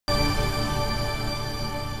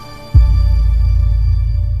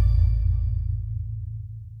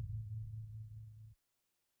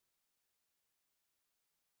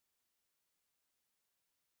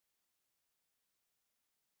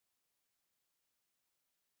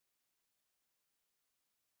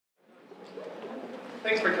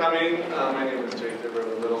Thanks for coming. My name is Jake Dibber,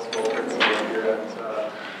 the middle school principal here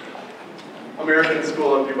at American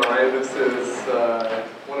School of Dubai. This is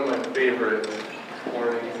one of my favorite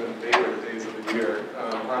mornings and favorite days of the year,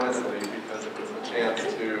 honestly, because it was a chance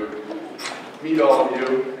to meet all of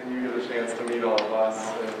you, and you get a chance to meet all of us.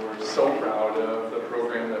 And we're so proud of the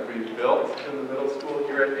program that we've built in the middle school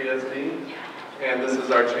here at ASD. And this is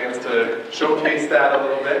our chance to showcase that a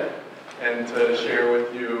little bit and to share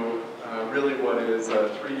with you really what is a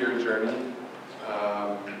 3-year journey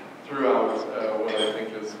throughout what I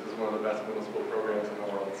think is one of the best middle school programs in the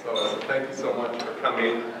world. So thank you so much for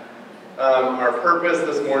coming. Our purpose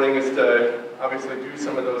this morning is to obviously do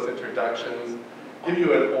some of those introductions, give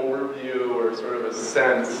you an overview or sort of a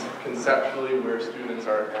sense conceptually where students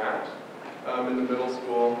are at in the middle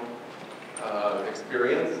school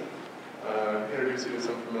experience, introduce you to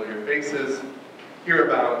some familiar faces, hear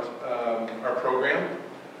about our program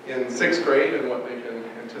in 6th grade and what they can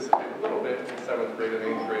anticipate a little bit in 7th grade and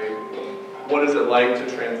 8th grade. What is it like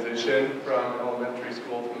to transition from elementary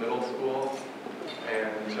school to middle school?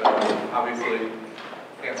 And obviously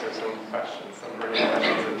answer some questions, some burning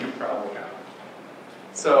questions that you probably have.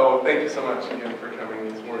 So thank you so much again for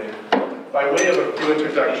coming this morning. By way of a few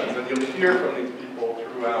introductions, and you'll hear from these people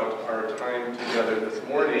throughout our time together this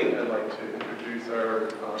morning, I'd like to introduce our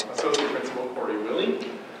Associate Principal, Corey Willie,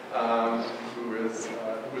 who is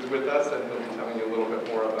with us, and he'll be telling you a little bit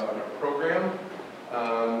more about our program.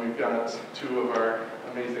 We've got 2 of our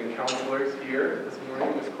amazing counselors here this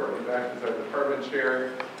morning. Ms. Courtney Beck is our department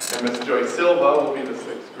chair, and Ms. Joy Silva will be the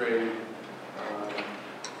 6th grade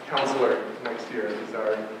counselor next year. These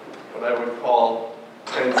are what I would call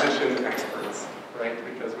transition experts, right?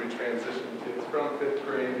 Because we transition kids from 5th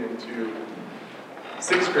grade into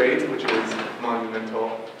 6th grade, which is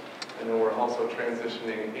monumental. And then we're also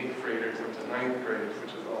transitioning 8th graders into 9th grade,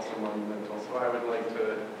 which is also monumental. So I would like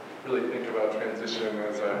to really think about transition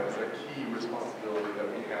as a key responsibility that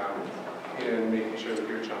we have in making sure that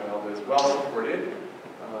your child is well supported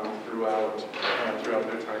throughout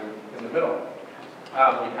their time in the middle. We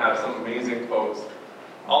have some amazing folks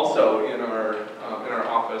also in our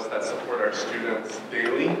office that support our students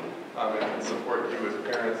daily and can support you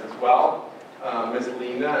as parents as well. Ms.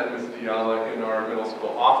 Lena and Ms. Diala in our middle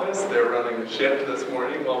school office. They're running the ship this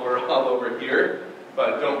morning while we're all over here.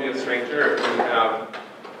 But don't be a stranger. If you have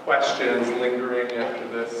questions lingering after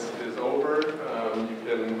this is over, you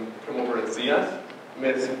can come over and see us.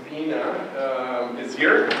 Ms. Vina is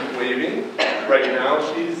here, waving. Right now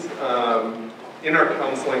she's in our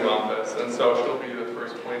counseling office, and so she'll be the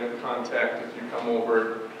first point of contact if you come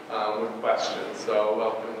over with questions. So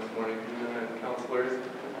welcome this morning, Vina and counselors.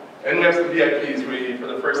 And we have some VIPs. For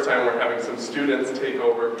the first time, we're having some students take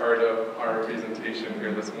over part of our presentation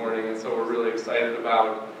here this morning, and so we're really excited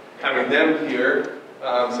about having them here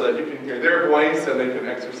so that you can hear their voice and they can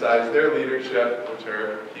exercise their leadership, which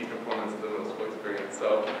are key components of the middle school experience.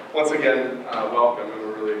 So once again, welcome, and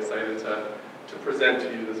we're really excited to present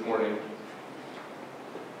to you this morning.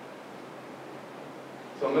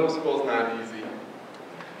 So middle school is not easy,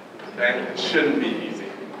 okay? It shouldn't be easy.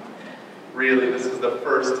 Really, this is the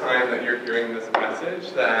first time that you're hearing this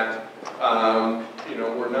message that,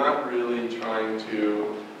 we're not really trying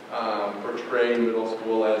to portray middle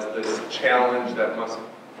school as this challenge that must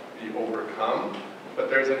be overcome, but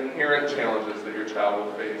there's inherent challenges that your child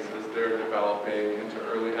will face as they're developing into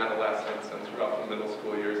early adolescence and throughout the middle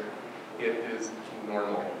school years. It is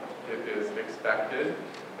normal. It is expected,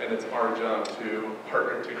 and it's our job to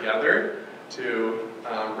partner together to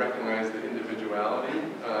recognize the individuality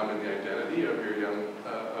and the identity of your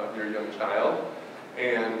young child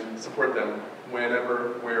and support them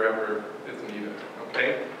whenever, wherever it's needed,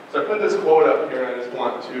 okay? So I put this quote up here, and I just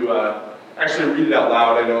want to actually read it out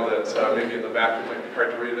loud. I know that maybe in the back it might be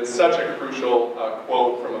hard to read. It's such a crucial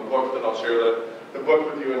quote from a book that I'll share the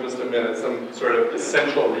book with you in just a minute. Some sort of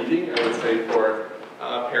essential reading, I would say, for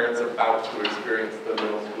parents about to experience the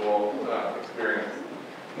middle school experience.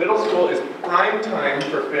 Middle school is prime time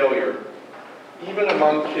for failure, even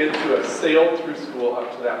among kids who have sailed through school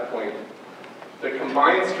up to that point. The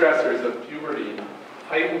combined stressors of puberty,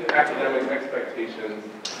 heightened academic expectations,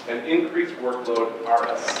 and increased workload are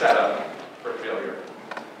a setup for failure.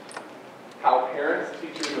 How parents,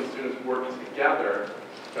 teachers, and students work together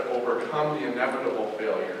to overcome the inevitable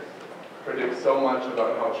failures predicts so much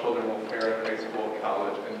about how children will fare in high school,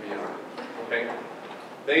 college, and beyond. Okay?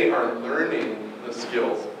 They are learning the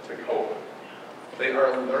skills to cope. They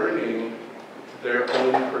are learning their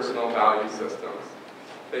own personal value systems.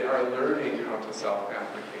 They are learning how to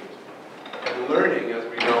self-advocate. And learning, as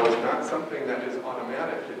we know, is not something that is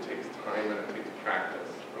automatic. It takes time and it takes practice.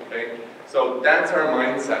 Okay? So that's our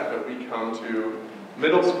mindset that we come to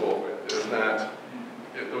middle school with, is that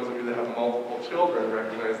those of you that have multiple children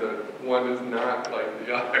recognize that one is not like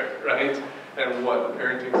the other, right? And what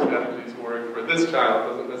parenting strategies work for this child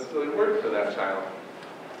doesn't necessarily work for that child.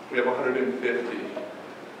 We have 150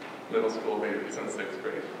 middle school babies in 6th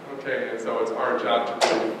grade. Okay, and so it's our job to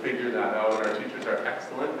really figure that out, and our teachers are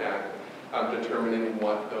excellent at determining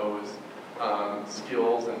what those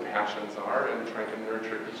skills and passions are and trying to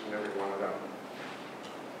nurture each and every one of them.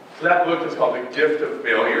 So that book is called The Gift of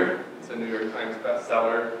Failure. It's a New York Times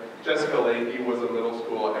bestseller. Jessica Leahy was a middle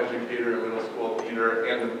school educator, a middle school leader,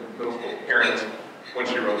 and a middle school parent when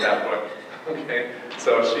she wrote that book. Okay,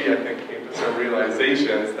 so she, I think, came to some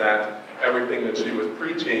realizations that everything that she was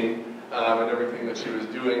preaching and everything that she was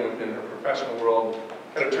doing within her professional world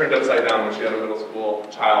kind of turned upside down when she had a middle school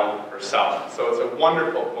child herself. So it's a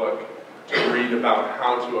wonderful book to read about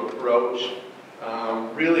how to approach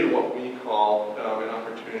really what we call an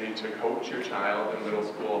opportunity to coach your child in middle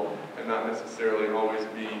school and not necessarily always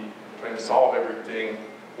be trying to solve everything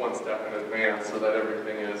one step in advance so that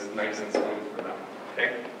everything is nice and smooth for them.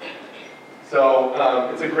 Okay? So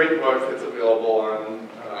it's a great book. It's available on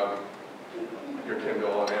your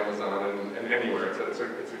Kindle, on Amazon, and anywhere. It's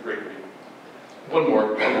a great read. One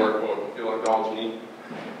more quote, if you'll indulge me.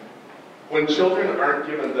 When children aren't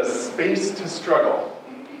given the space to struggle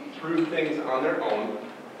through things on their own,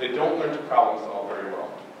 they don't learn to problem solve very well.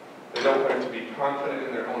 They don't learn to be confident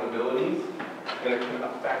in their own abilities, and it can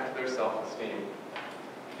affect their self-esteem.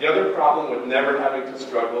 The other problem with never having to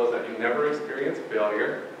struggle is that you never experience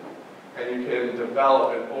failure, and you can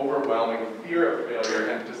develop an overwhelming fear of failure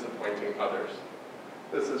and disappointing others.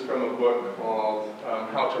 This is from a book called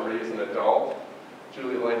How to Raise an Adult.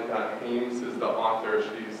 Julie Lightcott-Hames is the author.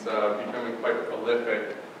 She's becoming quite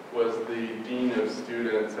prolific, was the dean of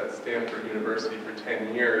students at Stanford University for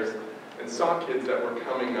 10 years, and saw kids that were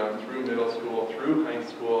coming up through middle school, through high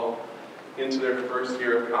school, into their first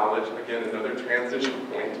year of college, again, another transition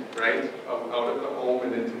point, right, out of the home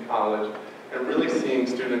and into college, and really seeing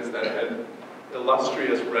students that had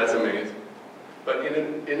illustrious resumes, but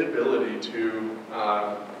inability to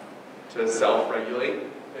self-regulate,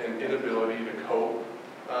 and inability to cope.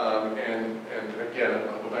 And again,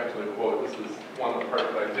 I'll go back to the quote. This is one part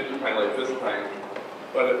that I didn't highlight this time,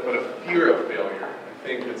 but a fear of failure. I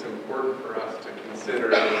think it's important for us to consider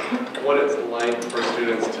what it's like for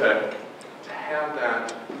students to have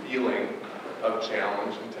that feeling of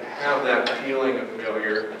challenge and to have that feeling of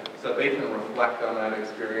failure so that they can reflect on that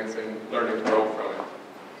experience and learn and grow from it.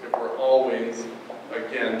 If we're always,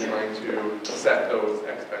 again, trying to set those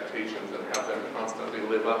expectations and have them constantly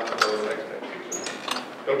live up to those expectations.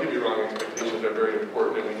 Don't get me wrong, expectations are very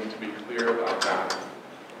important and we need to be clear about that.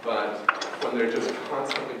 But when they're just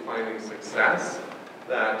constantly finding success,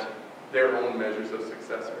 that their own measures of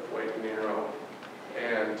success are quite narrow.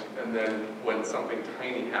 And then when something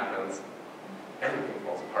tiny happens, everything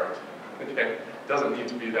falls apart. Okay? It doesn't need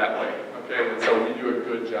to be that way. Okay? And so we do a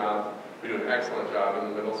good job, we do an excellent job in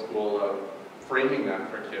the middle school of framing that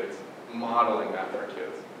for kids, modeling that for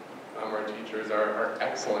kids. Our teachers are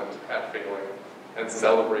excellent at failing and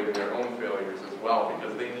celebrating their own failures as well,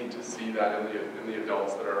 because they need to see that in the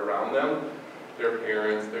adults that are around them, their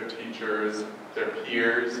parents, their teachers, their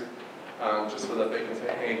peers, just so that they can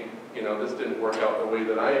say, hey, you know, this didn't work out the way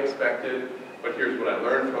that I expected, but here's what I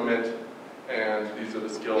learned from it, and these are the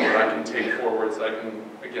skills that I can take forward so I can,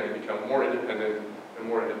 again, become more independent and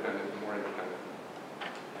more independent and more independent.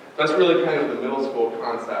 That's really kind of the middle school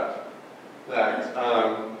concept that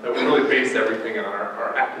we really base everything on,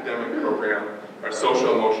 our academic program, our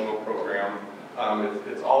social emotional program.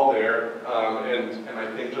 It's all there, and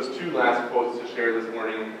I think just two last quotes to share this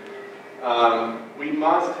morning. We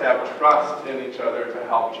must have trust in each other to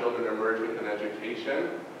help children emerge with an education.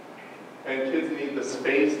 And kids need the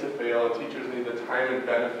space to fail, and teachers need the time and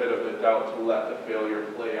benefit of the doubt to let the failure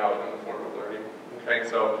play out in the form of learning. Okay,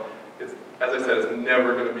 so it's, as I said, it's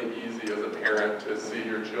never going to be easy as a parent to see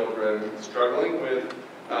your children struggling with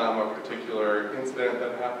a particular incident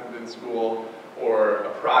that happened in school or a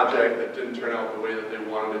project that didn't turn out the way that they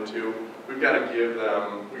wanted it to. We've got to give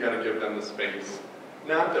them the space.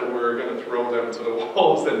 Not that we're going to throw them to the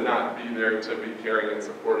wolves and not be there to be caring and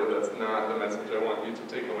supportive. That's not the message I want you to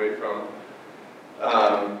take away from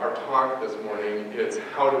our talk this morning. It's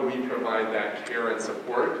how do we provide that care and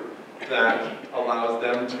support that allows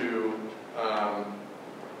them to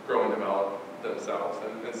grow and develop themselves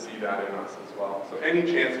and see that in us as well. So any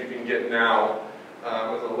chance you can get now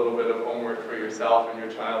with a little bit of homework for yourself and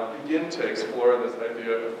your child, begin to explore this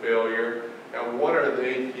idea of failure. And what are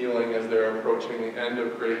they feeling as they're approaching the end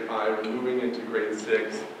of grade 5 and moving into grade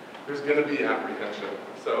 6? there's going to be apprehension.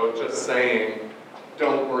 So just saying,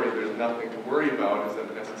 don't worry, there's nothing to worry about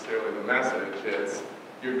isn't necessarily the message. It's,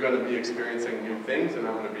 you're going to be experiencing new things, and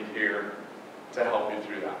I'm going to be here to help you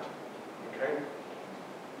through that. Okay?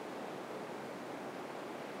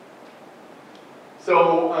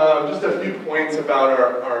 So just a few points about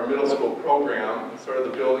our middle school program, sort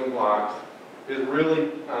of the building blocks, is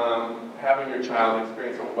really having your child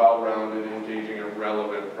experience a well-rounded, engaging, and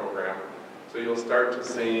relevant program. So you'll start to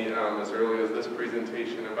see as early as this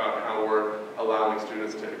presentation about how we're allowing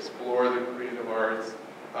students to explore the creative arts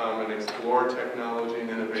and explore technology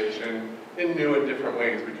and innovation in new and different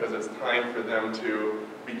ways, because it's time for them to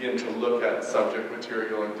begin to look at subject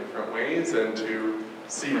material in different ways and to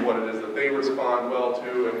see what it is that they respond well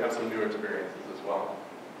to and have some new experiences as well.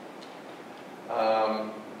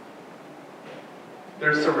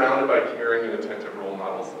 They're surrounded by caring and attentive role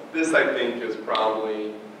models. This, I think, is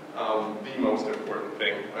probably the most important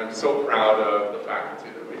thing. I'm so proud of the faculty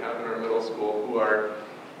that we have in our middle school who are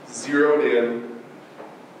zeroed in.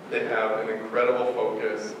 They have an incredible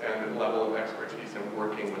focus and level of expertise in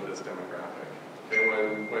working with this demographic. Okay,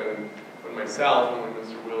 when myself and when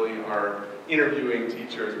Mr. Willie are interviewing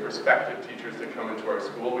teachers, prospective teachers that come into our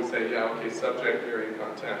school, we say, yeah, okay, subject area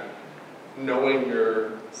content. Knowing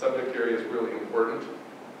your subject area is really important.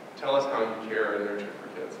 Tell us how you care and nurture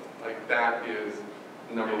for kids. Like, that is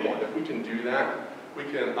number one. If we can do that, we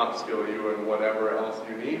can upskill you in whatever else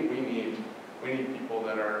you need. We need people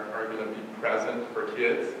that are going to be present for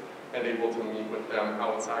kids and able to meet with them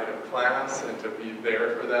outside of class and to be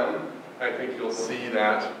there for them. I think you'll see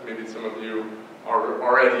that. Maybe some of you are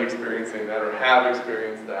already experiencing that or have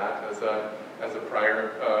experienced that as a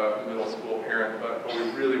prior middle school parent, but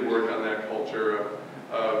we really work on that culture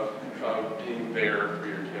of being there for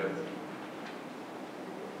your kids.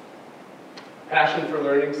 Passion for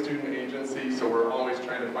learning, student agency, so we're always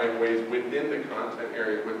trying to find ways within the content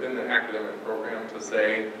area, within the academic program to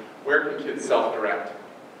say, where can kids self-direct?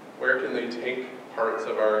 Where can they take parts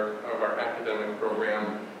of our academic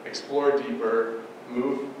program, explore deeper,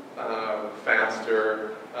 move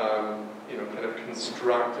faster, kind of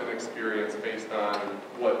construct an experience based on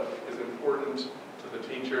what is important to the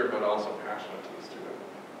teacher, but also passionate to the student.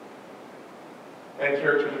 And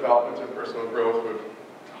character development and personal growth, we've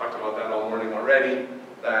talked about that all morning already,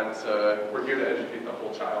 that we're here to educate the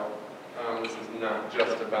whole child. This is not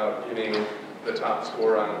just about getting the top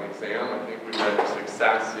score on an exam. I think we measure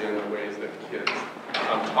success in the ways that kids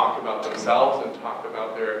talk about themselves and talk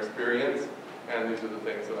about their experience, and these are the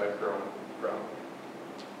things that I've grown from.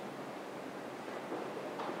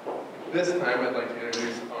 This time I'd like to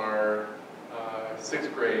introduce our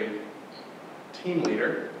 6th grade team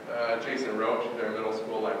leader, Jason Roach, their middle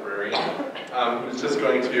school librarian, who's just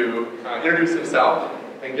going to introduce himself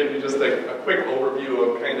and give you just a quick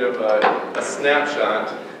overview of kind of a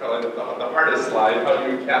snapshot, probably the hardest slide, how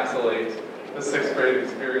you encapsulate the 6th grade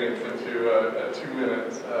experience into a 2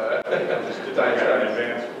 minutes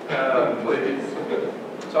diatribe. Please.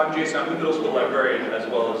 So I'm Jason, I'm the middle school librarian as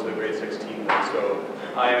well as the grade 6 team lead. So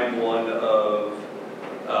I am one of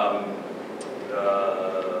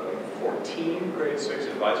 14 grade 6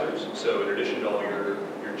 advisors. So in addition to all your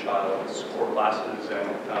child's core classes and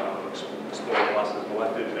exploring classes and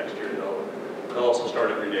electives next year, they'll also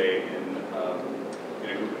start every day in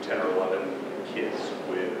a group of 10 or 11 kids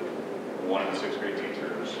with one of the 6th grade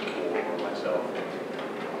teachers or myself.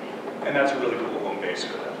 And that's a really cool home base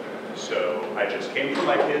for them. So I just came for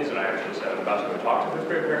my kids and I actually said, I'm about to go talk to 5th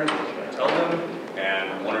grade parents, what should I tell them?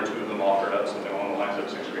 And 1 or 2 of them offered up something along the lines of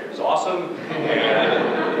 6th grade is awesome.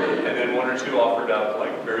 And then 1 or 2 offered up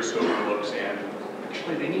like very sober looks and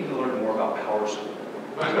actually they need to learn more about Power School.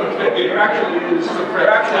 There actually is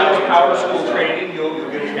Power School training, you'll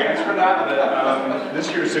get a chance for that, but this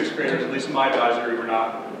year's 6th graders, at least in my advisory, were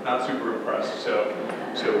not super impressed. So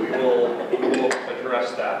we will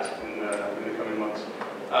address that in the coming months.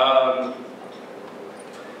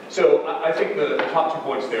 So I think the top 2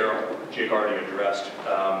 points there, Jake already addressed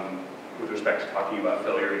with respect to talking about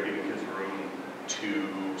failure and giving kids room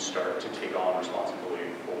to start to take on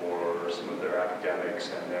responsibility for some of their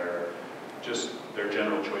academics and their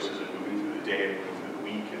general choices in moving through the day and moving through the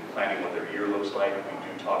week and planning what their year looks like. We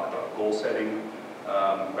do talk about goal setting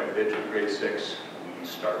quite a bit with grade 6.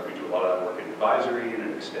 We do a lot of that work in advisory and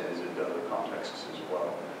it extends into other contexts as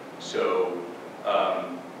well. So,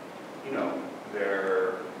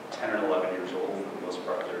 they're 10 or 11 years old for the most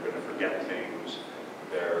part. They're going to forget things.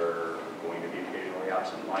 They're going to be occasionally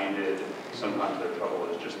absent-minded. Sometimes their trouble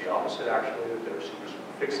is just the opposite, actually, that they're super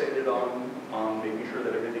fixated on making sure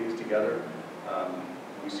that everything is together.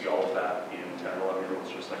 We see all of that in 10 or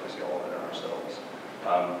 11-year-olds, just like we see all of it in ourselves.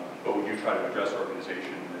 But we do try to address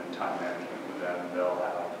organization and time management with them. They'll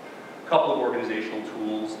have a couple of organizational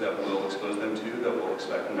tools that we'll expose them to, that we'll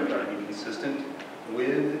expect them to try to be consistent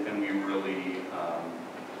with, and we really,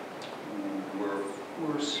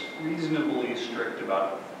 we're reasonably strict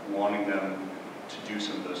about wanting them to do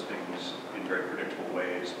some of those things in very predictable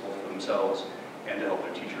ways, both for themselves and to help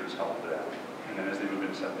their teachers help them. And then as they move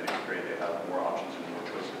into 7th and 8th grade, they have more options and more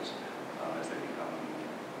choices as they become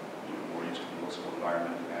more used to the middle school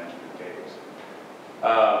environment and managing their days.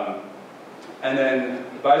 And then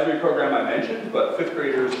advisory program I mentioned, but 5th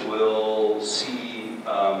graders will see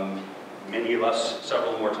many of us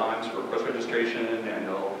several more times for course registration, and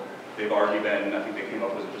they've already been, I think they came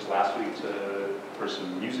up with it just last week for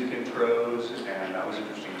some music intros, and that was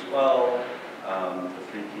interesting as well.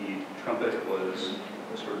 The 3-key trumpet was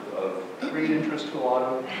sort of great interest to a lot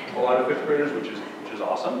of 5th graders, which is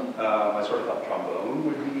awesome. I sort of thought trombone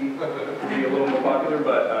would be a little more popular,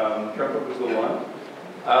 but trumpet was the one.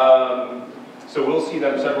 So we'll see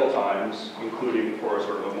them several times, including for a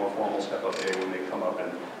sort of a more formal step-up day when they come up and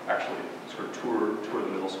actually sort of tour the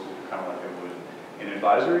middle school, kind of like they would in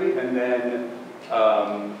advisory. And then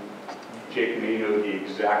Jake may know the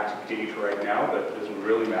exact date right now, but it doesn't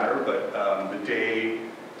really matter. But the day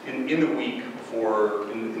in the week before,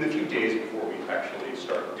 in the few days before we actually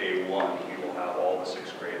start day 1, we will have all the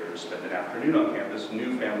 6th graders spend an afternoon on campus.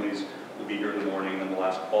 New families will be here in the morning, and we'll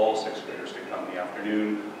ask all 6th graders to come in the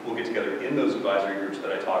afternoon. We'll get together in those advisory groups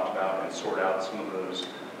that I talked about and sort out some of those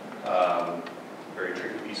very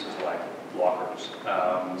tricky pieces like lockers,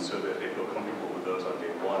 so that they feel comfortable with those on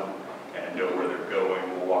day 1 and know where they're going.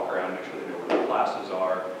 We'll walk around, make sure they know where their classes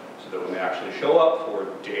are, so that when they actually show up for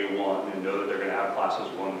day 1 and know that they're going to have classes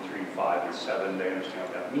 1, 3, 5, and 7, they understand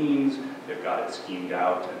what that means. They've got it schemed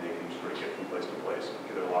out, and they can sort of get from place to place and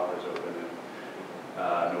get their lockers open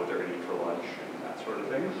and know what they're going to eat for lunch and that sort of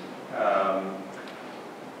thing.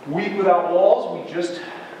 Week without walls, we just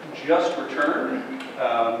returned.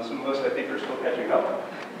 Some of us, I think, are still catching up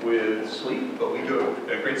with sleep, but we go,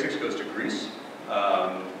 grade 6 goes to Greece.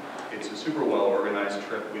 It's a super well-organized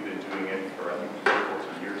trip. We've been doing it for, I think, 3 or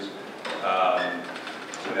 4 years.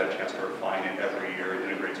 So we had a chance to refine it every year. It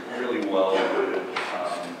integrates really well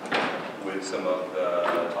with some of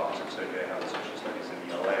the topics of study they have in social studies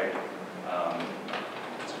in ELA.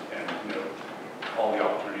 And all the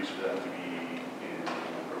opportunities for them to be in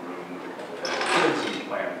a room with a couple of kids and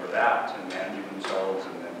plan for that and manage themselves,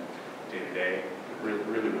 and then day-to-day.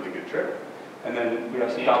 Really good trip. And then we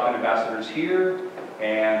have some top ambassadors here,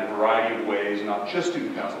 and a variety of ways, not just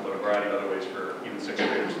student council, but a variety of other ways for even 6th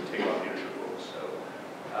graders to take on leadership roles.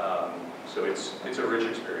 So it's a rich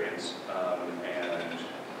experience, and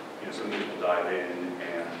some people dive in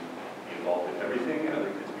and be involved in everything, and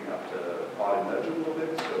other kids we have to prod and nudge a little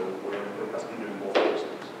bit. So we're accustomed to doing both of those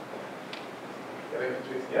things.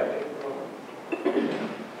 Yeah.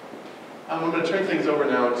 I'm going to turn things over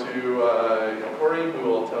now to Corey, who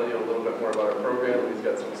will tell you a little bit more about our program. He's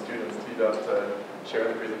got some students teed up to share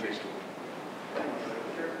the presentation.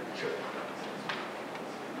 Sure.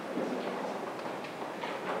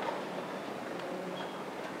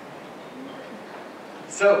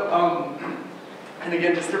 So, and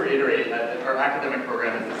again, just to reiterate, our academic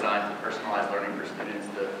program is designed to personalize learning for students,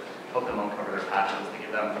 to help them uncover their passions, to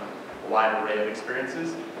give them a wide array of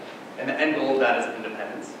experiences. And the end goal of that is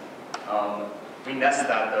independence. We nest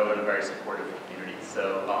that, though, in a very supportive community.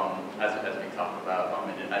 So, as we talked about,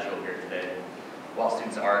 and as you'll hear today, while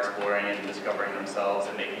students are exploring and discovering themselves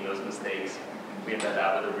and making those mistakes, we embed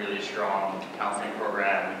that with a really strong counseling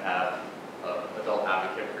program. We have an adult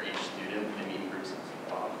advocate for each student. They meet in groups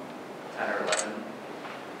of 10 or 11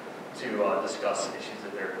 to discuss issues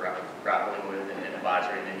that they're grappling with in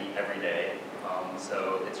advisory. They meet every day.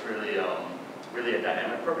 So it's really a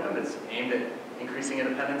dynamic program that's aimed at increasing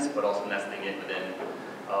independence, but also nesting it within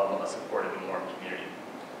a supportive and warm community.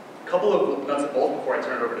 A couple of nuts and bolts before I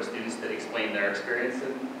turn it over to students that explain their experience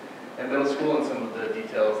in middle school and some of the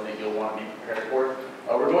details that you'll want to be prepared for.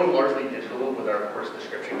 We're going largely digital with our course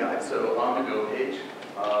description guide. So on the Go page,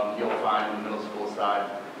 you'll find on the middle school side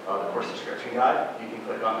the course description guide. You can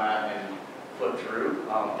click on that and flip through.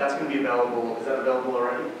 That's going to be available. Is that available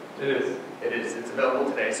already? It is. It is. It's available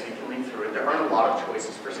today, so you can read through it. There aren't a lot of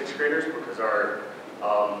choices for 6th graders because our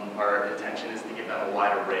intention is to give them a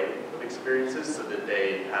wide array of experiences so that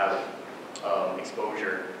they have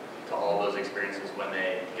exposure to all those experiences when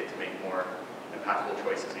they get to make more impactful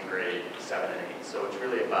choices in grade 7 and 8. So it's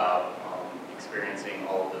really about experiencing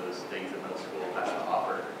all of those things that middle school has to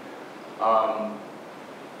offer.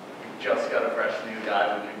 We just got a fresh new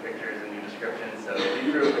guide with new pictures and new descriptions, so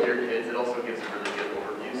read through it with your kids. It also gives a really good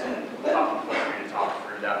overview, so talking points for you to talk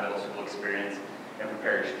and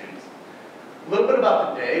prepare your students. A little bit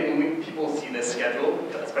about the day. When people see this schedule,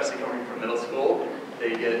 especially coming from middle school,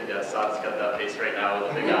 they get, Saad's got that face right now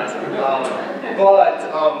with the big eyes.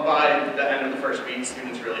 But by the end of the first week,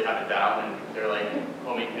 students really have it down, and they're like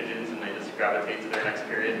homing pigeons, and they just gravitate to their next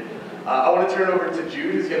period. I want to turn it over to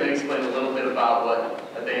Jude, who's going to explain a little bit about what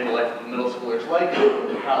a day in the life of a middle schooler is like,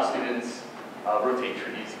 and how students rotate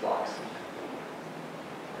through these blocks.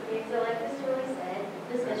 Okay, so like Mr. Roy said,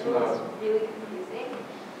 the schedule is really confusing,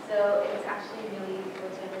 so it's actually really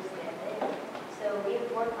difficult to understand it. So we have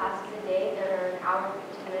 4 classes a day that are an hour and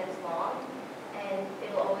 15 minutes long, and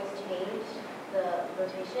it'll always change the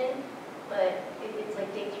rotation, but if it's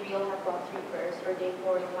like day 3, you'll have block 3 first, or day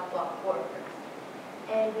 4, you'll have block 4 first.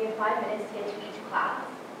 And we have 5 minutes to get to each class,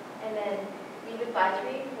 and then we have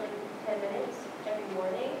advisory for like 10 minutes every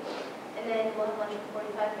morning, and then we'll have lunch for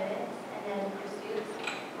 45 minutes, and then pursuits,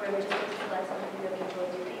 where we just get to select something that we enjoy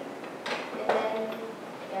doing. And then,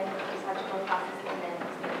 again, we just have 4 classes, and then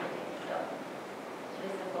it's the end of the day. So, it's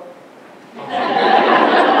really simple. We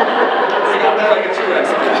got that like a 2x.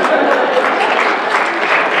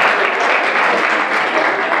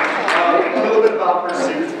 A little bit about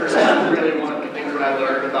pursuits. Pursuits is really one of the things that I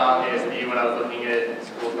learned about ASD when I was looking at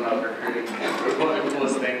schools when I was recruiting. It was one of the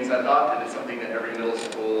coolest things I thought, and it's something that every middle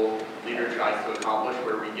school leader tries to accomplish,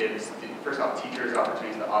 where we give, first off, teachers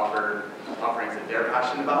opportunities to offer offerings that they're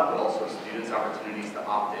passionate about, but also students opportunities to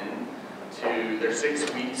opt in to their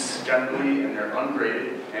 6 weeks generally, and they're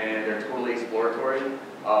ungraded, and they're totally exploratory.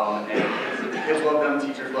 And the kids love them,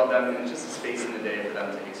 teachers love them, and it's just a space in the day for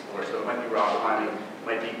them to explore. So it might be rock climbing, it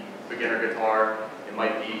might be beginner guitar, it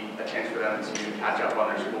might be a chance for them to catch up on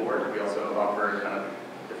their schoolwork. We also offer kind of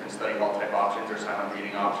different study hall type options or silent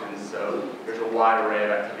reading options. So there's a wide array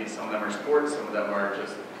of activities. Some of them are sports, some of them are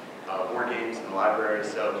just board games in the library.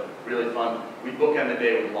 So really fun. We bookend the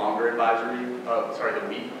day with longer advisory, the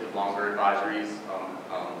week with longer advisories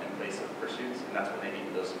in place of pursuits, and that's when they meet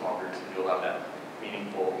with those small groups, and you'll have that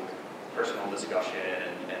meaningful personal discussion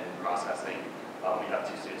and processing. We have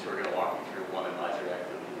 2 students who are going to walk you through one advisory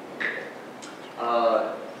activity.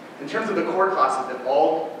 In terms of the core classes that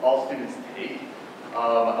all students take, I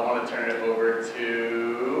want to turn it over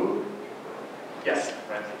to, yes,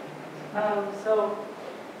 Francie. So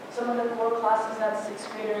some of the core classes that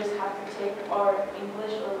 6th graders have to take are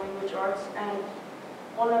English or language arts, and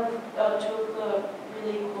one of 2 of the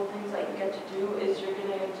really cool things that you get to do is you're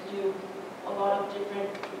going to get to do a lot of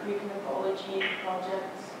different Greek mythology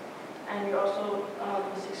projects, and you're also,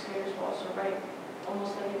 the 6th graders will also write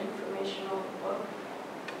almost like an informational book.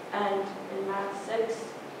 And in Math 6,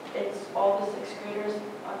 it's all the 6th graders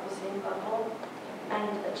at the same level, and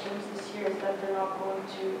a change this year is that they're not going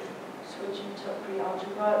to switch into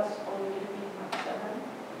pre-algebra, it's only going to be Math 7,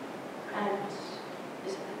 and I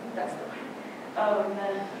think that's the one. And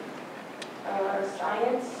then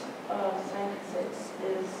science 6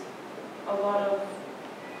 is a lot of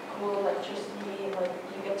cool electricity, like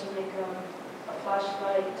you get to make a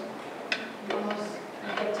flashlight, you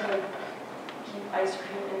get to keep ice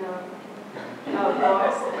cream in a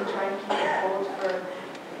box and try and keep it cold for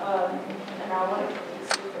an hour and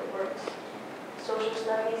see if it works. Social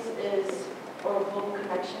studies or global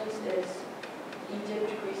connections is Egypt,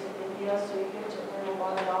 Greece, and India, so you get to learn a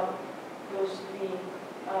lot about those 3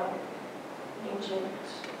 ancient,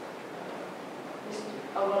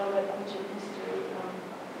 a lot of ancient history.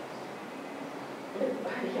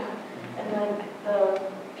 Yeah, and then the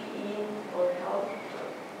PE or health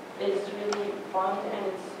is really fun, and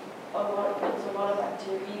it's a lot of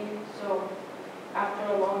activity. So after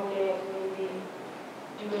a long day of maybe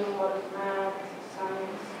doing a lot of math,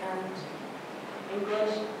 science, and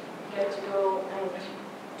English, you get to go and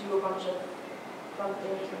do a bunch of fun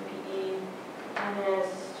things in PE, tennis,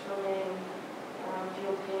 swimming,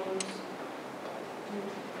 field games.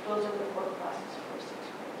 Those are the core classes for 6th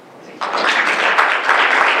grade.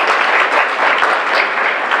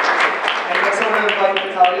 And next I'm going to invite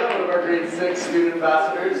Natalia, one of our grade 6 student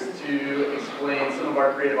ambassadors, to explain some of our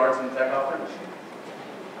creative arts and tech offerings.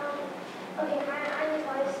 Okay, I'm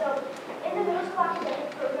Natalia. So in the middle school academic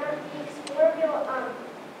program, the Explore Wheel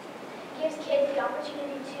gives kids the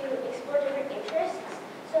opportunity to explore different interests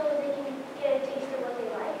so they can get a taste of what they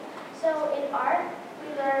like. So in art,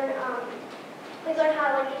 we learn how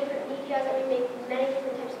to like the different media, and we make many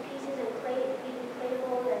different types of pieces and clay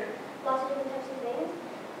molds and lots of different types of things.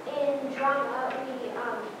 In drawing art, we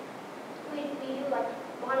do like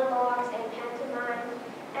monologues and pantomime.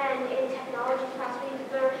 And in technology class, we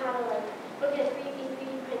learn how to like look at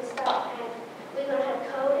 3D print stuff, and we learn how to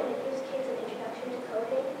code, and it gives kids an introduction to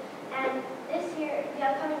coding. And this year, the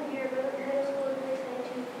upcoming year, middle school is really excited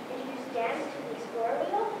to introduce dance to the Explore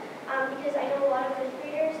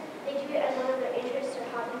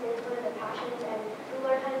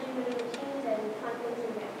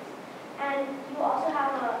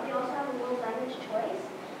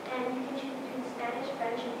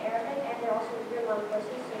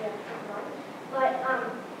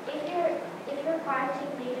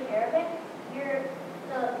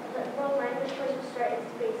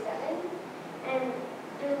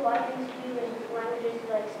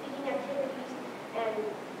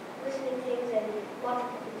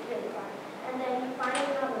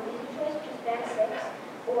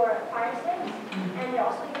for 5 or 6, and they're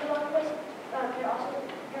also year-long courses. They're also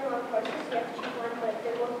year-long courses, so you have to choose one, but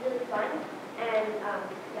they're both really fun, and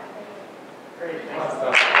yeah. Great, thanks.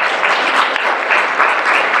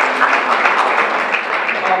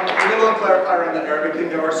 A little clarifier on the Arabic thing.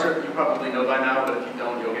 There are certain, you probably know by now, but if you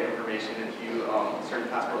don't, you'll get information. If you, certain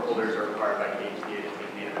passport holders are required by KHDA to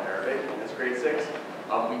take native Arabic, and that's grade 6.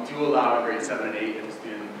 We do allow in grade 7 and 8 if a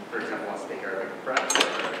student, for example, wants to take Arabic and French or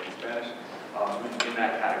Arabic and Spanish. In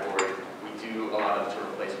that category, we do allow them to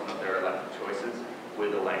replace one of their elective choices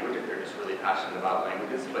with a language if they're just really passionate about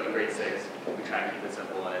languages. But in grade 6, we try and keep it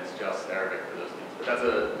simple, and it's just Arabic for those students.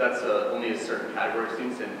 But that's only a certain category of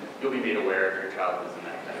students, and you'll be made aware if your child is in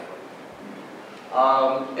that category.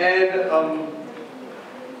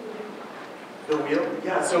 The wheel,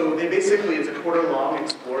 yeah, so they basically, it's a quarter-long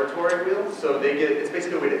exploratory wheel, so it's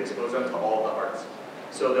basically a way to expose them to all the arts.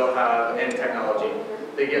 So they'll have, and technology.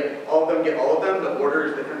 They get, all of them, the order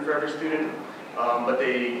is different for every student, but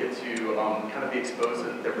they get to kind of be exposed so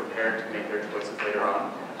that they're prepared to make their choices later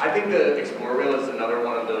on. I think the Explore Wheel is another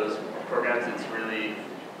one of those programs that's really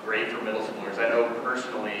great for middle schoolers. I know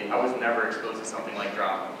personally, I was never exposed to something like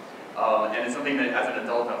drama. And it's something that as an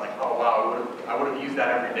adult, I'm like, oh wow, I would have used that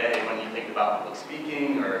every day when you think about public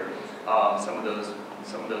speaking or some of those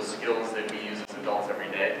skills that we use as adults every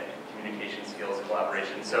day, communication skills,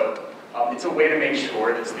 collaboration. So it's a way to make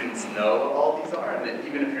sure that students know what all these are, and that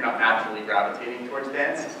even if you're not naturally gravitating towards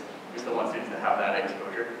dance, we still want students to have that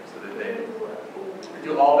exposure so that they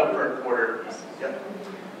do all of them for a quarter piece. Yep.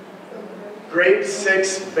 Grade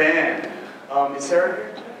 6 band. Is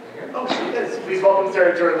Sarah here? Oh, she is. Please welcome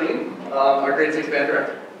Sarah Jorleen, our grade 6 band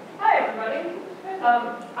director. Hi, everybody.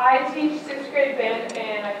 I teach 6th grade band,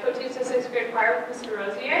 and I co-teach the 6th grade choir with Mr.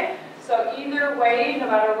 Rosier. So either way, no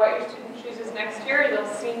matter what your student chooses next year,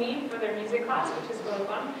 they'll see me for their music class, which is really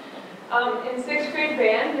fun. In 6th grade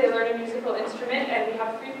band, they learn a musical instrument, and we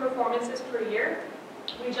have 3 performances per year.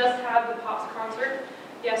 We just had the Pops concert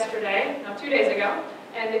yesterday, no, 2 days ago,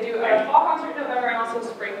 and they do a fall concert in November and also a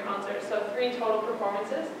spring concert, so 3 total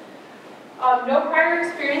performances. No prior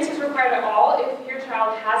experience is required at all. If your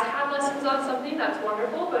child has had lessons on something, that's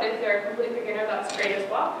wonderful, but if they're a complete beginner, that's great as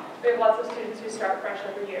well. We have lots of students who start fresh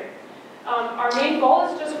every year. Our main goal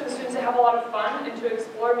is just for the students to have a lot of fun and to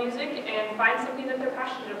explore music and find something that they're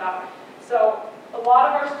passionate about. So a lot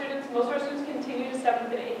of our students, most of our students continue to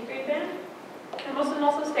 7th and 8th grade band, and most of them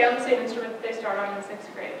also stay on the same instrument that they start on in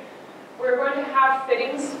 6th grade. We're going to have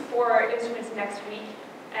fittings for instruments next week.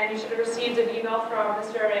 And you should have received an email from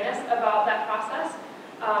Mr. Arenas about that process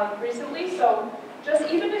recently. So just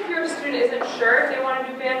even if your student isn't sure if they want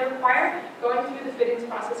to do band or choir, going through the fittings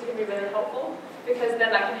process can be really helpful, because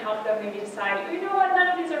then that can help them maybe decide, you know what, none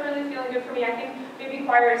of these are really feeling good for me. I think maybe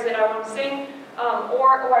choir is it, I want to sing,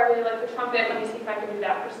 or I really like the trumpet, let me see if I can do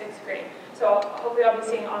that for 6th grade. So hopefully I'll be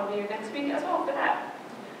seeing all of you next week as well for that.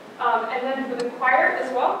 And then for the choir as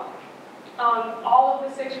well, all of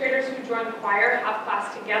the 6th graders who join choir have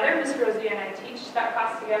class together. Ms. Rosie and I teach that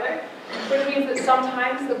class together, which means that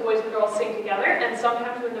sometimes the boys and girls sing together, and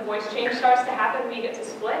sometimes when the voice change starts to happen, we get to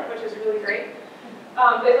split, which is really great.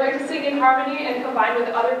 They learn to sing in harmony and combine with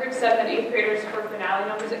other group 7th and 8th graders for finale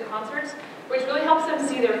numbers at concerts, which really helps them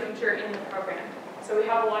see their future in the program. So we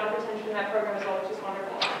have a lot of potential in that program as well, which is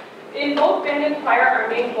wonderful. In both band and choir, our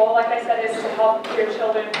main goal, like I said, is to help your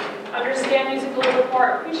children understand music a little bit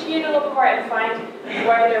more, appreciate it a little bit more, and find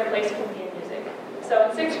where their place can be in music. So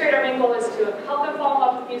in 6th grade, our main goal is to help them fall in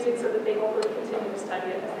love with music so that they hopefully continue to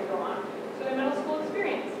study it as they go on to their middle school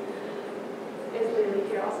experience. Is Lily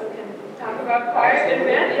here also can talk about choir and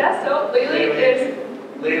band? Yeah, so Lily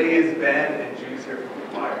is band and Drew's here from the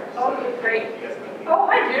choir. So okay, great. You guys know me. Oh,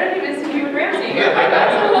 hi, Drew. I didn't even see you and Ramsey here.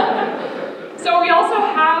 So we also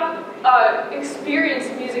have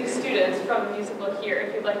experienced music students from the musical here,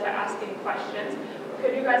 if you'd like to ask any questions.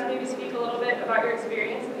 Could you guys maybe speak a little bit about your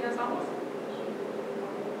experience in the ensembles?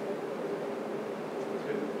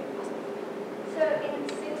 So in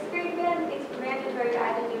 6th grade band, it's mandatory to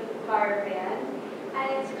either do choir or band.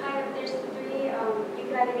 And it's kind of, there's 3, you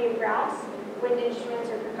can either be brass, wind instruments,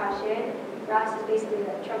 or percussion. Brass is basically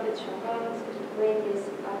the trumpets, trombones. Wind is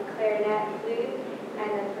clarinet, flute, and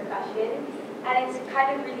then percussion. And it's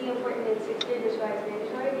kind of really important in 6th grade, which is why it's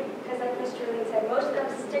mandatory, because like Mr. Lee said, most of them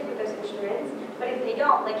stick with those instruments, but if they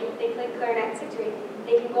don't, like if they play clarinet in 6th grade,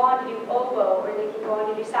 they can go on to do oboe, or they can go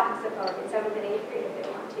on to do saxophone in 7th and 8th grade if they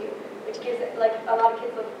want to, which gives, like, a lot of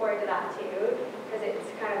kids look forward to that too, because it's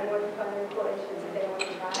kind of more fun and cool instruments if they want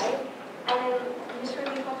to try. And then Mr.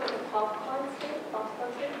 Lee talked about the pop concert,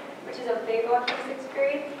 which is a big one for 6th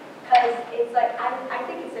grade, because it's like, I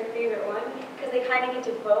think it's their favorite one, because they kind of get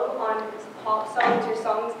to vote on pop songs or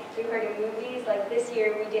songs we heard in movies. Like this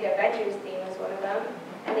year we did Avengers theme as one of them,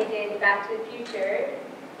 and they did Back to the Future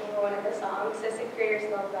for one of the songs, so 6th graders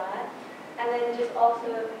love that. And then just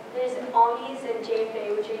also, there's Omnis and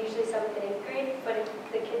JFA, which are usually 7th and 8th grade, but if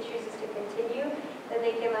the kid chooses to continue, then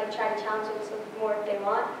they can like try to challenge themselves more if they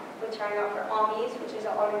want, with trying out for Omnis, which is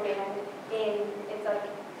an honor band it's like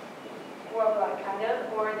worldwide kind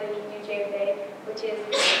of, or they can do JFA, which is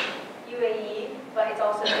UAE, but it's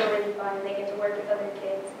also still really fun. They get to work with other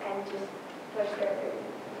kids and just push their ability.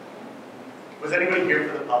 Was anyone here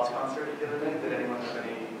for the Pops concert the other night? Did anyone have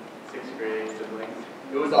any 6th grade siblings?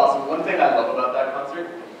 It was awesome. One thing I love about that concert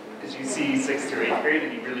is you see 6th through 8th grade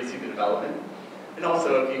and you really see the development. And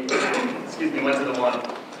also, if you went to the one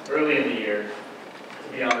early in the year, to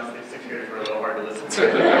be honest, the 6th graders were a little hard to listen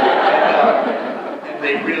to. and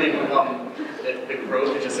they really become, the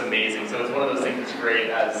growth is just amazing. So it's one of those things that's great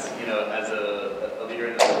as, you know, as a leader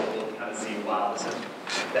in the school to kind of see, wow, this is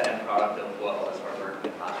the end product of what all this hard work in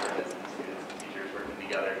the classroom is, and students and teachers working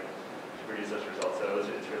together to produce those results. So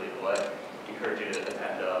it's really cool. I encourage you to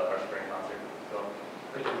attend our spring concert. So,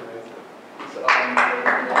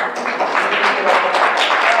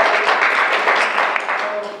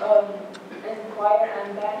 in choir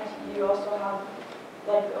and band, you also have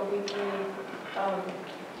like a weekly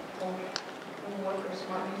work for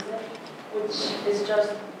smart music, which is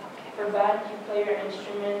just for band, you play your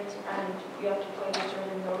instrument and you have to play the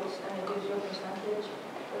certain notes, and it gives you a percentage.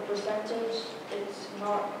 The percentage, it's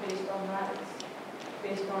not based on that, it's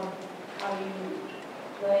based on how you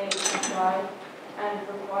play and try. And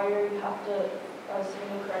for choir, you have to sing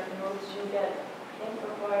the correct notes. You get, I think for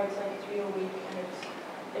choir, it's like 3 a week, and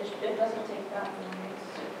it doesn't take that long.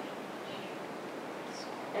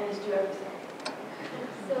 And it's do everything.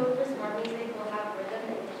 So for smart music, we'll have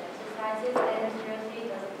rhythm and pitch exercises, and Ms. Rosie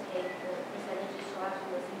doesn't take the percentages, she'll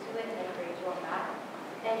actually listen to it and grade you on that.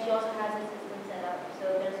 And she also has a system set up,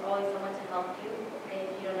 so there's always someone to help you if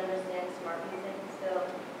you don't understand smart music. So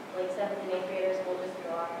like 7th and 8th graders will just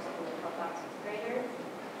go after school to help out 6th graders.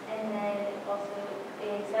 And then also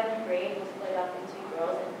in 7th grade, we'll split up into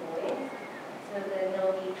girls and boys. So then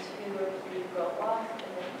there'll be 2 or 3 girl blocks,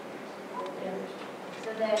 and then so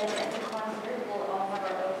then at the concert, we'll all have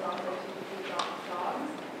our own songs, like 2 to 3 songs.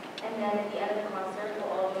 And then at the end of the concert, we'll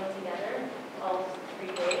all join together, all 3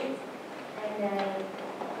 grades. And then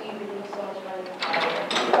we really have so much fun in the choir.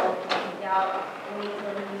 Yeah, and we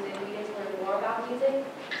learn music, we get to learn more about music.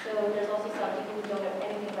 So there's also some people who don't know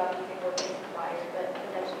anything about music or basic choir, but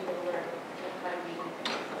eventually they'll learn how to read music.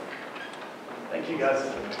 Thank you, guys.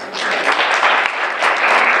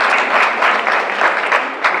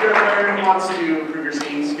 If your parent wants to improve your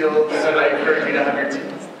singing skills, I encourage you to have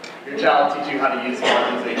your child teach you how to use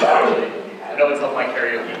smart music. Actually, I know it's helped my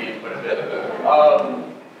karaoke game quite a bit.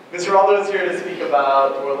 Mr. Aldo is here to speak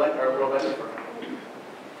about World Language Program.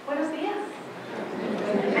 Buenos días.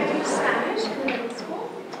 I teach Spanish in middle school,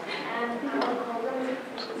 and our program is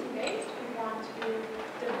proficiency-based. We want to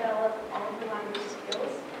develop all of the language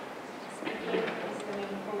skills. Speaking is the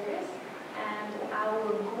main focus, and our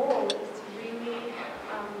goal is to really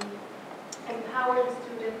empower the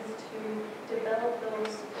students to develop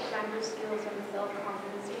those language skills and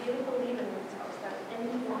self-confidence, to really believe in themselves, that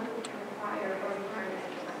anyone can acquire or learn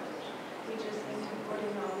any language. We just need to put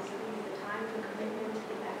in, obviously, the time, the commitment,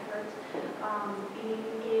 the effort. Being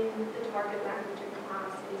in the target language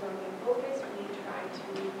class is our main focus. We try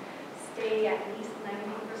to stay at least 90%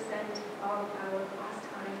 of our class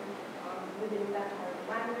time within that target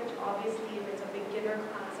language. Obviously, if it's a beginner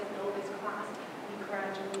class, a novice class, we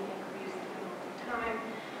gradually increase time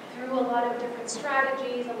through a lot of different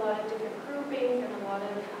strategies, a lot of different groupings, and a lot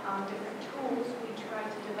of different tools. We try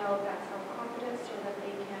to develop that self-confidence so that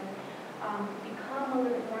they can become a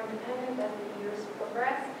little bit more independent as the years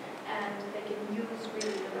progress, and they can use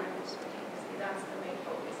really the language simultaneously. That's the main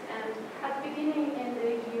focus. And at the beginning, in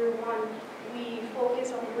the year 1, we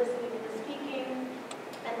focus on the listening and the speaking,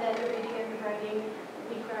 and then the reading and the writing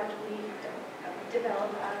we gradually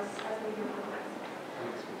develop as the year progresses.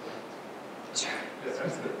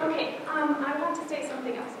 Okay, I want to say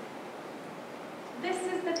something else. This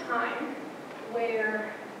is the time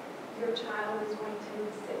where your child is going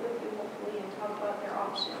to sit with you, hopefully, and talk about their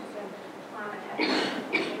options and plan ahead.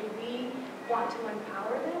 And we want to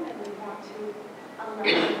empower them, and we want to allow them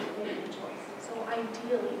to make a choice. So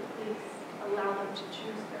ideally, please allow them to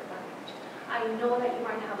choose their language. I know that you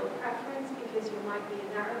might have a preference because you might be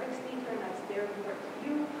an Arabic speaker, and that's very important for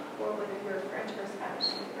you, or whether you're a French or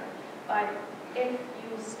Spanish speaker. But if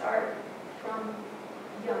you start from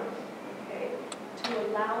young, okay, to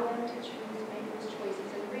allow them to choose, make those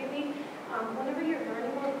choices, and really Whenever you're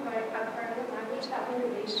learning a foreign language, that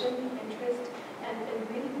motivation, interest, and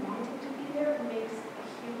really wanting to be there makes a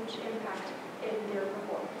huge impact in their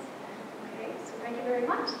performance. Okay, so thank you very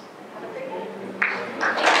much, and have a great day.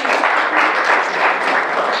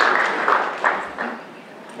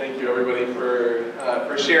 Thank you, everybody,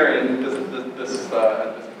 for sharing this at this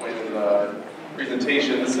point in the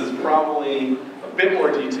presentation. This is probably a bit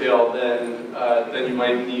more detail than you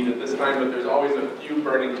might need at this time, but there's always a few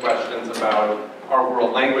burning questions about our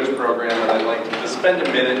world language program, and I'd like to just spend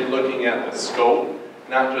a minute looking at the scope,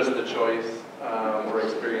 not just the choice or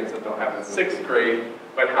experience that they'll have in 6th grade,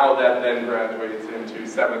 but how that then graduates into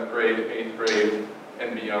 7th grade, 8th grade,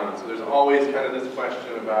 and beyond. So there's always kind of this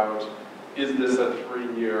question about, is this a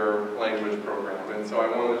 3-year language program? And so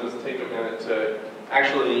I want to just take a minute to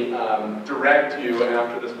actually direct you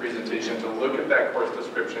after this presentation to look at that course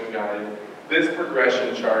description guide. This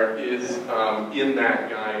progression chart is in that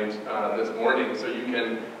guide this morning, so you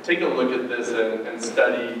can take a look at this and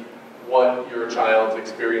study what your child's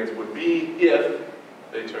experience would be if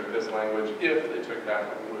they took this language, if they took that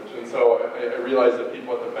language. And so I realize that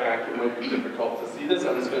people at the back, it might be difficult to see this.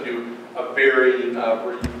 I'm just going to do a very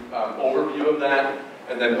brief overview of that.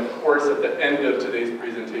 And then, of course, at the end of today's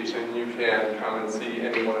presentation, you can come and see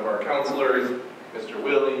any one of our counselors, Mr.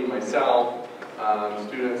 Willie, myself,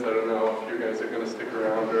 students. I don't know if you guys are going to stick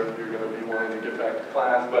around or if you're going to be wanting to get back to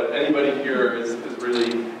class, but anybody here is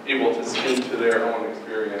really able to speak to their own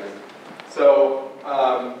experience. So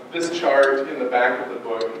this chart in the back of the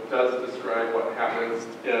book does describe what happens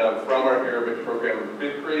from our Arabic program in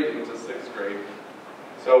 5th grade into 6th grade.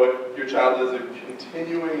 So if your child is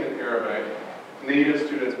continuing in Arabic, native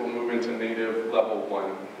students will move into native level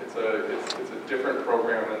 1. It's a different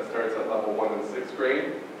program that starts at level 1 in 6th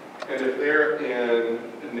grade. And if they're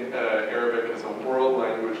in Arabic as a world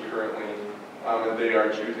language currently, and they are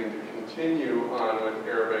choosing to continue on with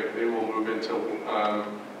Arabic, they will move into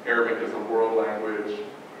Arabic as a world language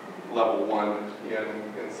level 1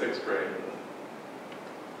 in 6th grade.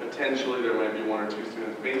 Potentially there might be 1 or 2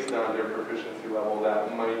 students based on their proficiency level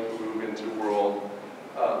that might move into world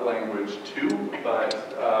language 2, but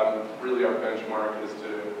really our benchmark is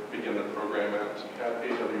to begin the program at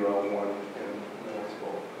AWL 1 in middle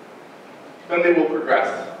school. Then they will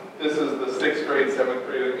progress. This is the 6th grade, 7th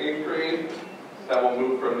grade, and 8th grade. That will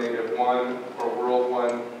move from native 1 or world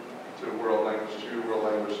 1 to world language 2, world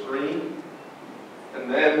language 3.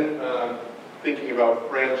 And then thinking about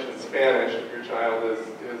French and Spanish, if your child is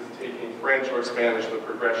taking French or Spanish, the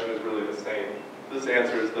progression is really the same. This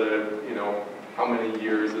answers the, how many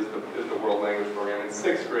years is the world language program in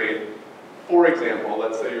 6th grade. For example,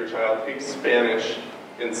 let's say your child takes Spanish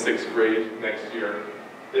in 6th grade next year.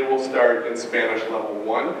 They will start in Spanish level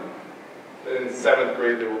 1. Then in 7th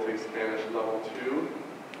grade, they will take Spanish level 2.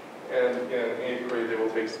 And in 8th grade, they will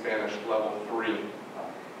take Spanish level 3.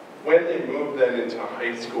 When they move then into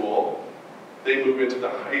high school, they move into the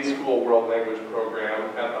high school world language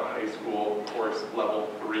program at the high school course level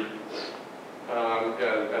 3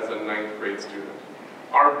 as a 9th grade student.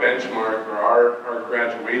 Our benchmark or our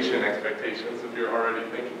graduation expectations, if you're already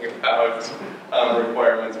thinking about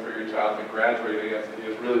requirements for your child to graduate ASD,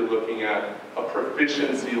 is really looking at a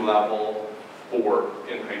proficiency level 4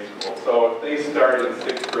 in high school. So if they start in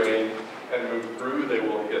 6th grade and move through, they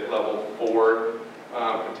will hit level 4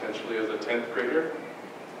 potentially as a 10th grader.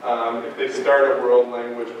 If they start a world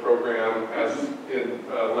language program as in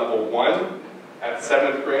level 1 at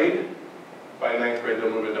 7th grade, by 9th grade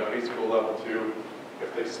they'll move into high school level 2.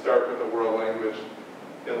 If they start with a world language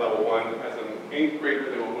in level 1 as an 8th grader,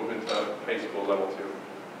 they will move into high school level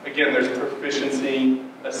 2. Again, there's proficiency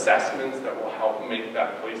assessments that will help make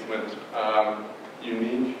that placement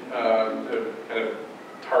unique to kind of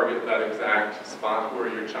target that exact spot where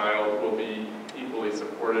your child will be equally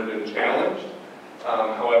supported and challenged.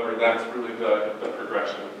 However, that's really the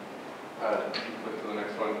progression. Flip to the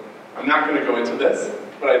next one. I'm not going to go into this,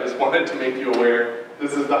 but I just wanted to make you aware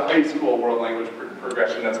this is the high school world language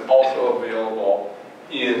progression that's also available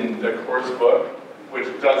in the course book, which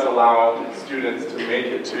does allow students to make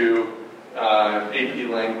it to AP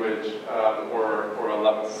language or a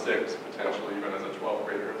level 6, potentially even as a 12th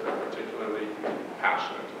grader if they're particularly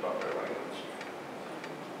passionate about their language.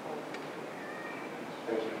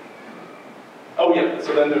 Thank you. Oh yeah,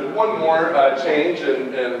 so then there's one more change,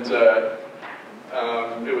 and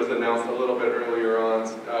it was announced a little bit earlier on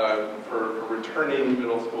for returning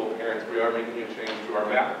middle school parents. We are making a change to our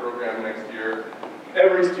math program next year.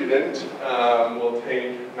 Every student will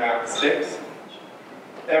take Math 6.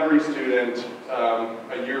 Every student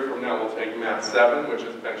a year from now will take Math 7, which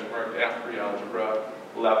is benchmarked at pre-algebra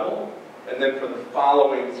level. And then for the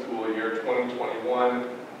following school year, 2021,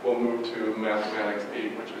 we'll move to Mathematics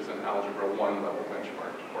 8, which is an Algebra 1 level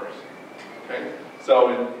benchmark course. Okay?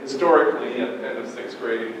 So historically, at the end of 6th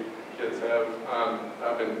grade, kids have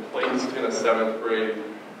been placed in a 7th grade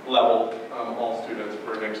level. All students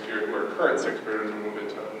for next year who are current 6th graders will move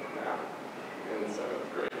into math in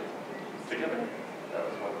 7th grade together. That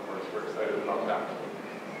was one course. We're excited about that.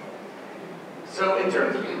 So in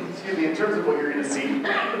terms of what you're going to see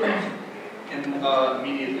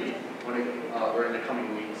immediately or in the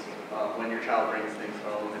coming weeks, when your child brings things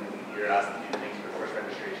home and you're asked to do things for course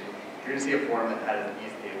registration, you're going to see a form that has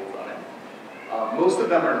these tables on it. Most of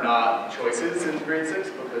them are not choices in grade 6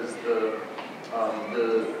 because the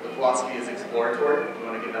philosophy is exploratory. We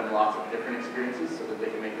want to give them lots of different experiences so that they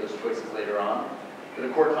can make those choices later on. For the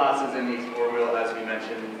core classes in the Explore Wheel, as we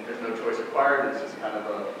mentioned, there's no choice required. It's just kind of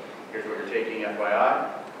a, here's what you're taking, FYI.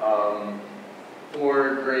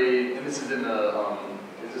 For grade, and this is in the,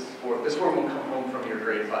 this form will come home from your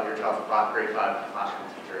grade 5, your child's grade 5 classroom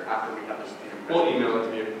teacher after we have the student. We'll email it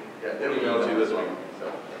to you. Yeah, they'll email it to you this week.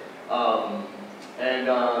 So,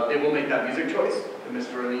 they will make that music choice that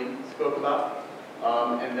Mr. Orlean spoke about,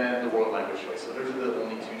 and then the world language choice. So those are the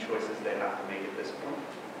only 2 choices they have to make at this point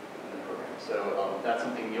in the program. So that's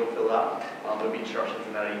something you'll fill out. There'll be instructions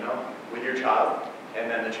in that email with your child, and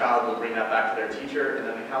then the child will bring that back to their teacher, and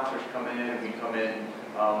then the counselors come in, and we come in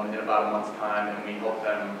about a month's time, and we help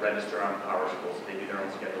them register on PowerSchool. So they do their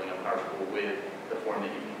own scheduling on PowerSchool with the form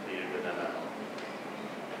that you completed with them at home.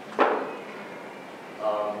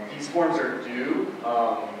 These forms are due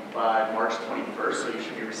by March 21st, so you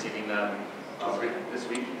should be receiving them this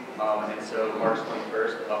week. And so March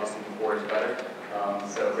 21st, obviously before is better.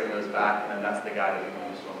 So bring those back, and then that's the guide that we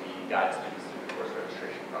use when we guide students through the course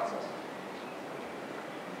registration process.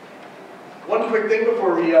 One quick thing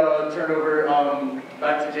before we turn over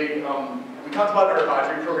back to Jake. We talked about our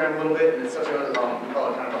advisory program a little bit, and it's such a, we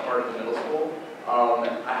call it kind of a heart of the middle school.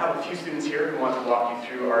 I have a few students here who want to walk you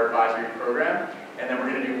through our advisory program, and then we're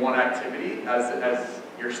going to do one activity. As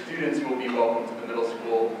your students will be welcome to the middle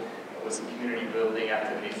school with some community building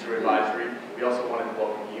activities through advisory. We also wanted to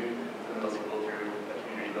welcome you to the middle school through a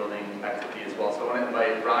community building activity as well. So I want to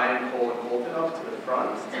invite Ryan, Cole, and Colton up to the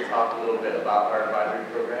front to talk a little bit about our advisory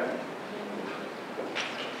program.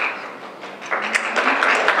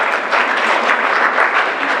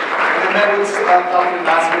 I met with Falcon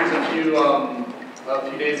Ambassadors a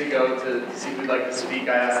few days ago to see who'd like to speak.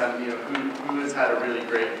 I asked them, who has had a really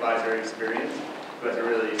great advisory experience, who has a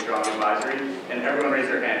really strong advisory, and everyone raised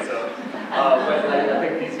their hand. So but I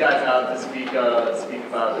picked these guys out to speak about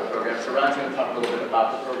the program. So Ryan's going to talk a little bit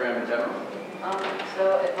about the program in general.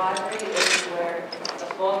 So advisory is where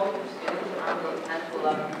a small group of students, around the 10 to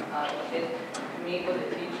 11 kids, meet with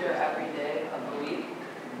a teacher every day of the week.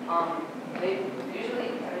 They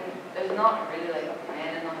usually, there's not really like a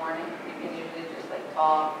plan in the morning. You can usually just like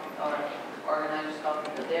talk or organize stuff,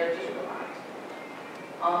 but they're just relaxed.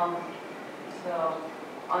 So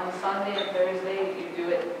on Sunday and Thursday, you do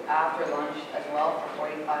it after lunch as well for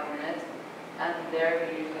 45 minutes. And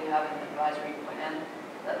there you usually have an advisory plan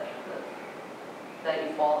that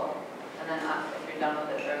you follow. And then if you're done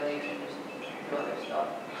with it early, you can just do other stuff.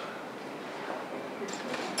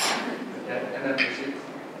 Okay, and then pursuits?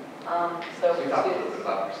 So we talked a little bit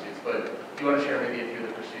about pursuits, but do you want to share maybe a few of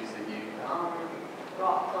the pursuits that you have?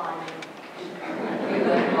 Rock climbing. We do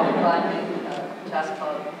rock climbing, chess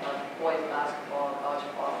club, boys basketball,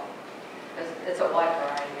 dodgeball. It's a wide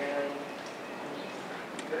variety, really.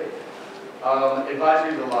 Great.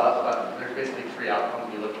 Advisory is a lot about, there's basically 3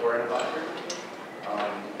 outcomes we look for in advisory.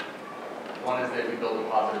 One is that we build a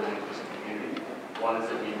positive and inclusive community. One is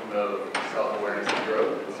that we promote self-awareness and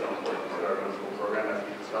growth. It's so important to our middle school program as we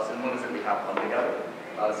discussed. And one is that we have fun together.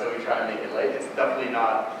 So we try and make it light. It's definitely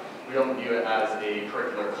not, we don't view it as a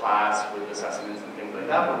curricular class with assessments and things like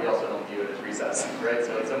that, but we also don't view it as recess, right?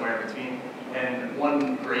 So it's somewhere in between. And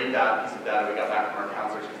one great piece of data we got back from our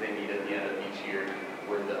counselors, because they meet at the end of each year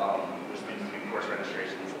with the students doing course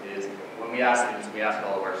registrations, is when we ask students, we ask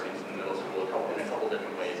all of our students in the middle school in a couple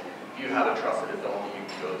different ways. Do you have a trusted adult that you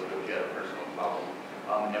can go to if you have a personal problem?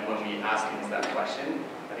 And when we ask students that question,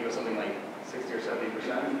 I think it was something like 60 or 70%.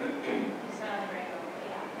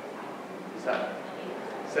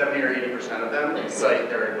 70 or 80% of them cite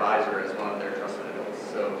their advisor as one of their trusted adults.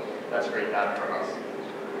 So that's great data for us.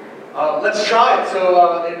 Let's try it. So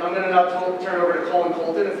I'm going to now turn over to Cole and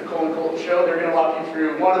Colton. It's the Cole and Colton Show. They're going to walk you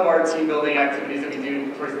through one of our team building activities that we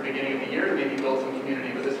do towards the beginning of the year to maybe build some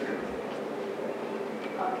community with this group.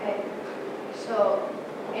 Okay. So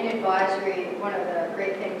in advisory, one of the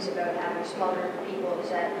great things about having a small group of people is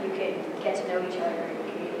that you can get to know each other in the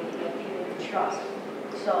community. Even trust.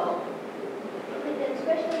 So,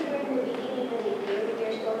 Especially during the beginning of the year when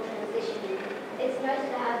you're still transitioning, it's nice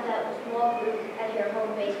to have that small group at your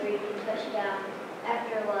home base where you can touch down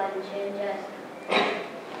after lunch and just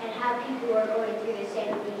and have people who are going through the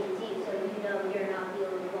same things as you, so you know you're not the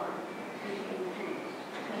only one.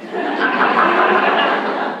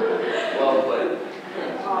 Well played.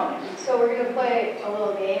 so we're going to play a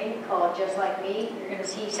little game called Just Like Me. You're going to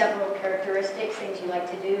see several characteristics, things you like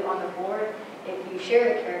to do on the board. If you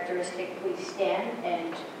share the characteristic, please stand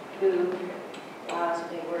and who, so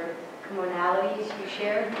they were commonalities you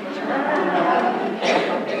share.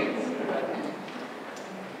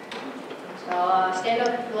 So stand up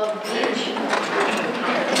if you love the beach.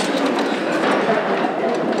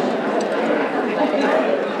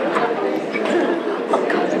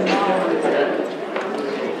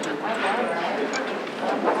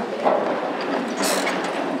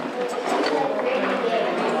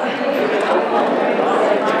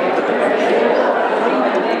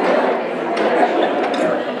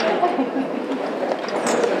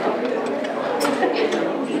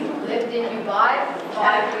 Lived in Dubai for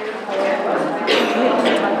 5 years.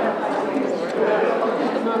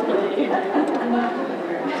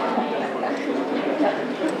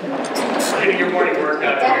 Getting your morning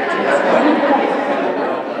workout in here.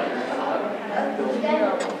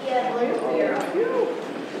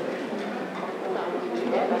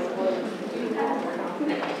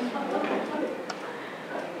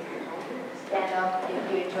 Stand up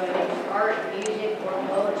if you enjoy making art, music, or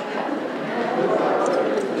poetry.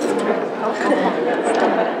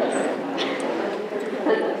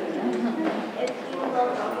 If you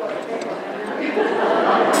love sports,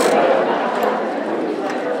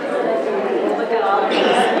 Look at all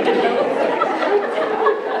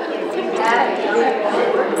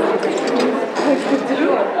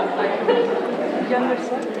Younger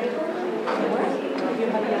son?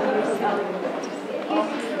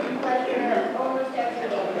 pleasure almost every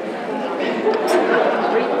day.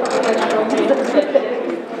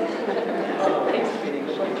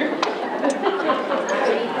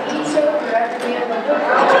 pizza for every meal.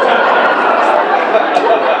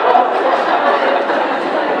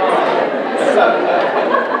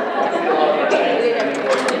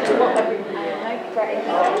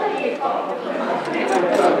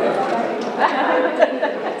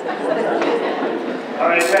 All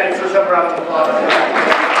right, thanks. Let's have a round of applause.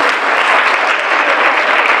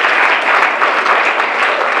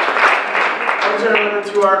 I'll turn it over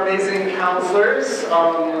to our amazing counselors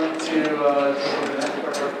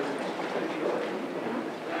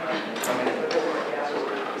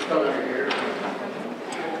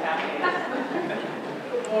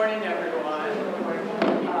Good morning, everyone.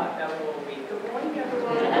 That will be good morning,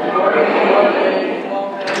 everyone.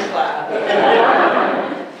 Welcome to class.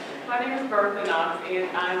 My name is Bertha Knox, and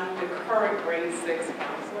I'm the current grade 6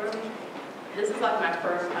 counselor. This is like my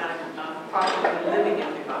first time probably living in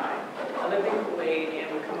Dubai. I live in Kuwait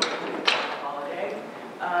and we come over to Dubai for a holiday.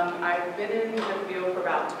 I've been in the field for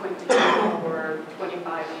about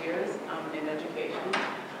 25 years in education.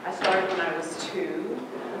 I started when I was 2.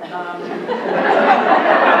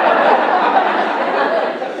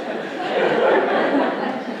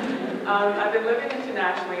 I've been living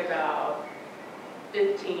internationally about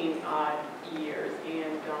 15 odd years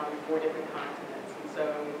and on 4 different continents. And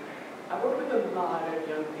so I work with a lot of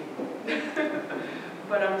young people.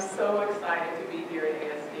 But I'm so excited to be here at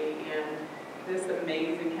ASD, and this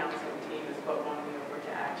amazing counseling team has what won me over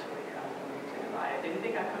to actually come to Dubai. I didn't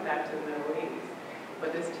think I'd come back to the Middle East,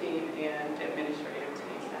 but this team and administrative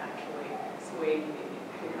team actually swayed me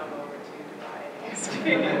to come over to Dubai at ASD.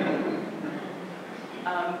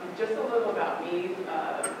 Just a little about me.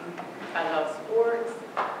 I love sports.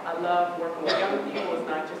 I love working with young people. It's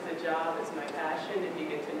not just a job, it's my passion. If you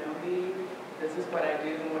get to know me, this is what I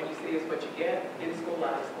do, and what you see is what you get. In school,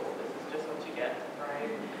 out of school, this is just what you get,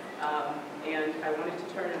 right? And I wanted to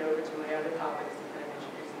turn it over to my other colleagues to kind of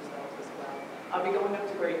introduce themselves as well. I'll be going up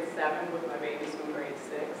to grade 7 with my babies from grade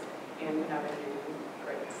 6, and we have a new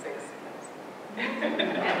grade 6.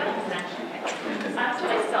 So I'm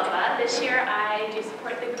Selma. This year I do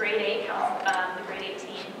support the grade 8 the grade 8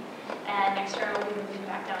 team, and next year we'll be moving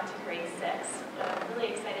back down to grade 6. I'm really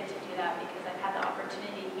excited to do that because I've had the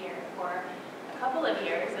opportunity here for a couple of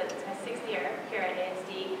years, it's my 6th year here at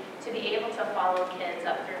ASD, to be able to follow kids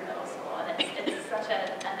up through middle school, and it's such an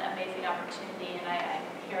amazing opportunity, and I'm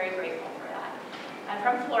very grateful for that. I'm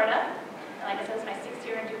from Florida. Like I said, it's my 6th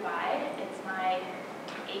year in Dubai. It's my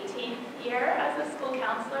 18th year as a school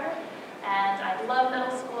counselor, and I love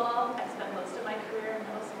middle school. I've spent most of my career in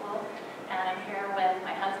middle school, and I'm here with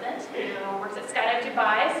my husband, who works at Skydive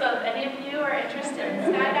Dubai. So if any of you are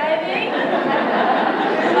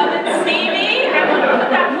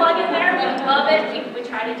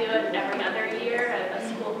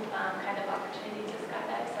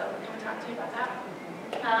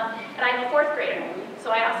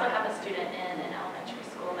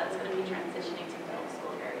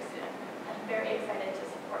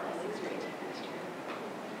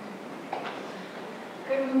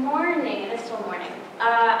Good morning. It is still morning.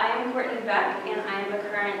 I am Courtney Beck, and I am a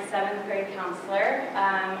current 7th grade counselor.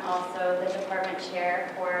 I'm also the department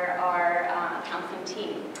chair for our counseling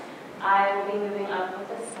team. I will be moving up with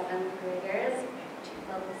the 7th graders,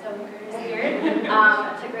 7th graders here,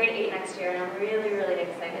 to grade 8 next year, and I'm really, really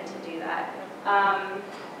excited to do that.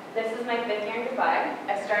 This is my 5th year in Dubai.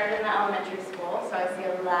 I started in the elementary school, so I see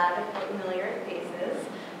a lot of familiar faces,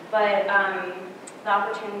 but the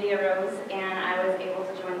opportunity arose, and I was able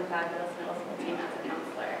to join the fabulous middle school team as a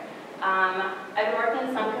counselor. I've worked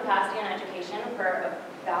in some capacity in education for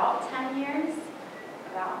about 10 years,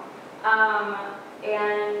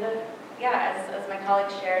 and yeah, as my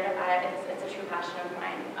colleagues shared, it's a true passion of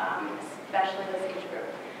mine, especially this age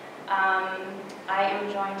group. I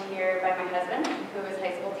am joined here by my husband, who is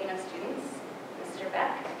high school dean of students, Mr.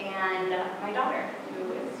 Beck, and my daughter,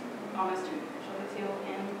 who is almost 2. She'll be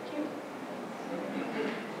 2 in June.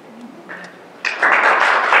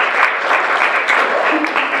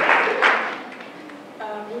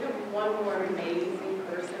 We have one more amazing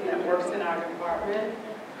person that works in our department.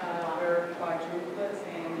 We're quadruplets,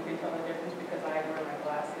 and you can tell the difference because I wear my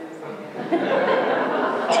glasses.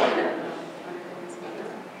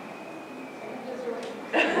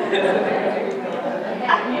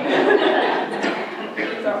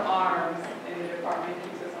 These are arms in the department,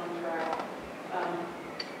 keeps us on track.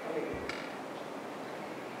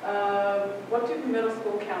 What do middle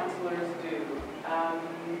school counselors do?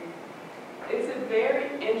 It's a very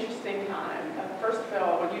interesting time. First of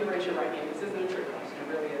all, I want you to raise your right hand. This isn't a trick question, it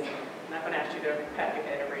really isn't. I'm not going to ask you to pat your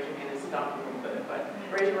head or raise your hand and stomp a little bit, but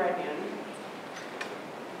raise your right hand.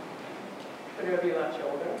 Put it over your left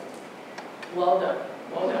shoulder. Well done.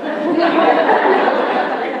 Well done.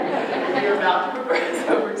 You're about to progress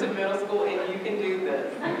over to middle school, and you can do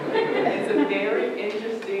this. It's a very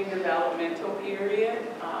interesting developmental period.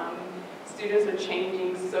 Students are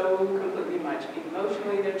changing so completely much.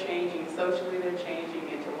 Emotionally, they're changing. Socially, they're changing.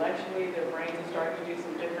 Intellectually, their brains are starting to do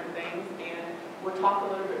some different things. And we'll talk a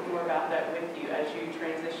little bit more about that with you as you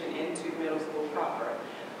transition into middle school proper.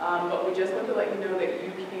 But we just want to let you know that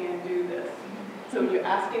you can do this. So if you're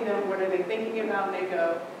asking them, what are they thinking about, and they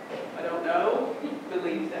go, I don't know,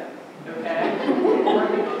 believe them, okay?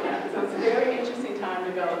 Working on that. So it's a very interesting time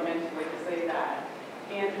developmentally to say that.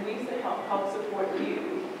 And we help support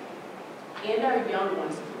you and our young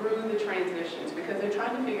ones through the transitions, because they're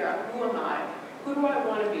trying to figure out, who am I, who do I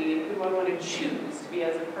want to be, and who do I want to choose to be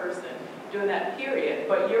as a person during that period,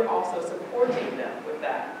 but you're also supporting them with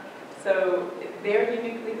that. So they're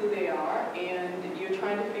uniquely who they are, and you're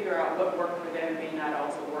trying to figure out what worked for them may not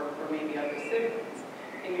also work for maybe other siblings.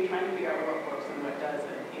 And you're trying to figure out what works and what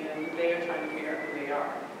doesn't, and they're trying to figure out who they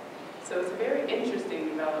are. So it's a very interesting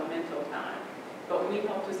developmental time. But we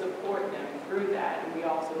help to support them through that, and we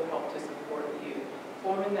also help to support you,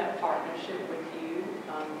 forming that partnership with you,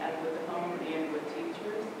 as with the home and with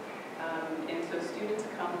teachers. And so students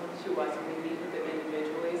come to us and we meet with them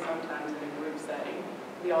individually, sometimes in a group setting.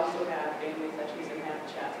 We also have family sessions and have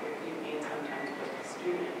chats with you, and sometimes with the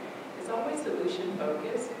student. It's always solution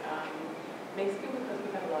focused. Makes good because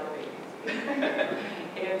we have a lot of babies.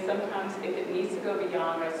 And sometimes if it needs to go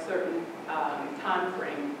beyond a certain time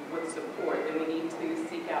frame with support, then we need to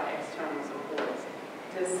seek out external supports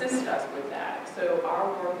to assist us with that. So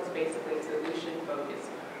our work is basically solution focused.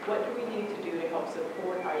 What do we need to do to help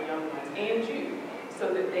support our young ones and you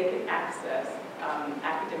so that they can access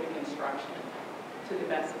academic instruction to the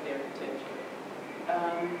best of their potential?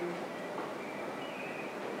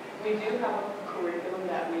 We do have a curriculum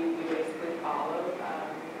that we basically follow.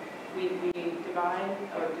 We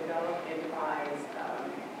develop and devise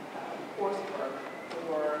coursework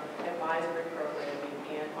for advisory programming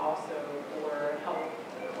and also for health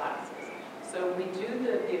classes. So we do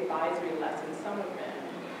the advisory lessons, some of them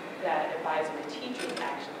that advisory teachers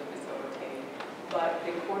actually facilitate, but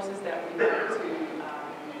the courses that we want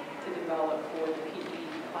to develop for the PE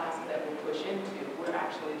classes that we push into, we're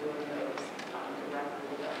actually doing those directly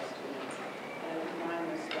with our students. And mine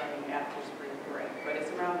is starting after spring break, but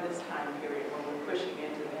it's around this time period when we're pushing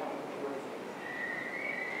into the health authorities.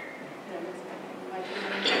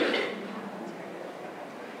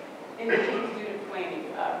 In the student planning,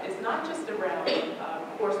 it's not just around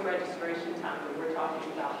course registration time that we're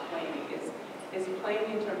talking about planning. It's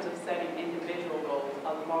planning in terms of setting individual goals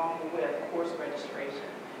along with course registration.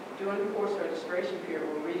 During the course registration period,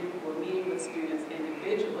 we're meeting with students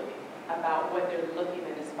individually about what they're looking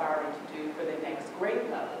and aspiring to do for the next grade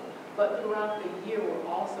level. But throughout the year, we're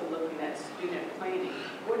also looking at student planning.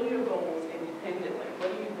 What are your goals independently?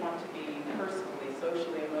 What do you want to be personally,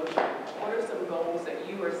 socially, emotionally? What are some goals that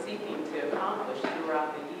you are seeking to accomplish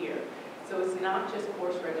throughout the year? So it's not just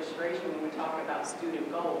course registration when we talk about student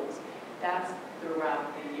goals. That's throughout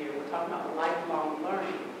the year. We're talking about lifelong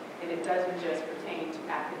learning, and it doesn't just pertain to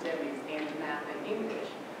academics and math and English,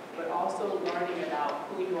 but also learning about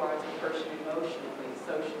who you are as a person emotionally,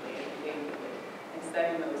 socially, and behaviorally, and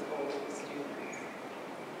setting those goals with students.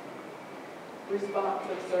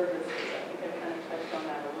 Responsive services, I think I kind of touched on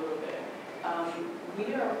that a little bit.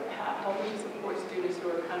 We are helping to support students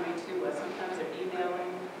who are coming to us. Sometimes they're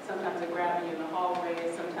emailing, sometimes they're grabbing you in the hallway,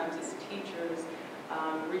 sometimes it's teachers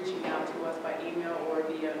reaching out to us by email or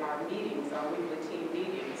via our meetings, our weekly team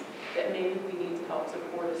meetings, that maybe we need to help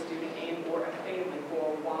support a student and or a family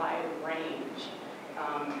for a wide range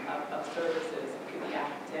of services. It could be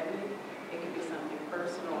academic, it could be something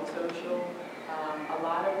personal and social. A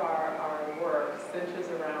lot of our work centers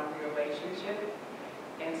around relationship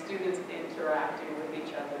and students interacting with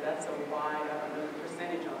each other. That's a wide, I don't know the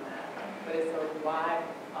percentage on that, but it's a wide,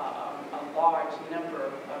 a large number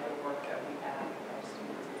of the work that we have with our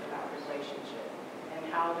students is about relationship and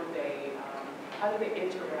how do they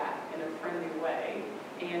interact in a friendly way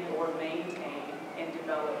and or maintain and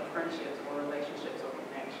develop friendships or relationships or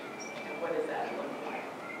connections. And what does that look like?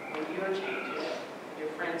 When you're changing, your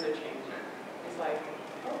friends are changing. It's like,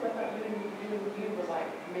 oh, I thought you were like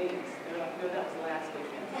mates. They're like, no, that was last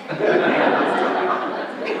weekend.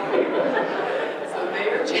 So they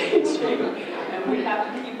are changing, and we have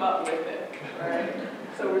to keep up with it, right?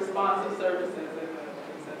 So responsive services in the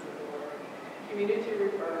sense of the word. Community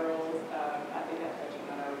referrals, I think I touched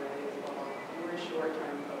on that already as well. We're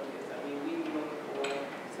short-term focused. I mean, we look for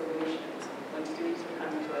solutions when students are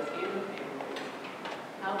coming to us and the families.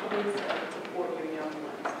 How can we support your young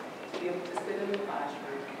ones to be able to sit in the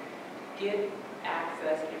classroom, get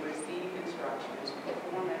access and receive instructions,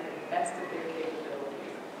 perform at the best of their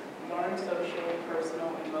capabilities, learn social, personal,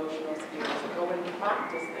 emotional skills, go and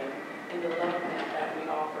practice them in the level that we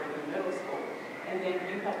offer in the middle school. And then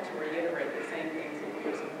you have to reiterate the same things that we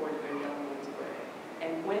are supporting your young ones with.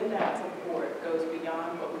 And when that support goes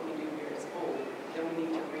beyond what we can do here at school, then we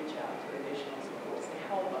need to reach out to additional supports to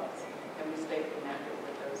help us, and we stay connected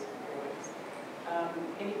with those supports.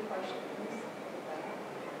 Any questions?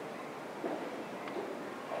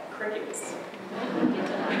 Crickets.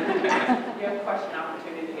 You have a question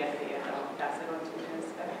opportunity at the end. I'll pass it on to Ms.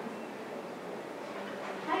 Stephens.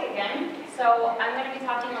 Hi again. So I'm going to be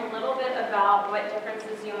talking a little bit about what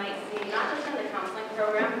differences you might see, not just in the counseling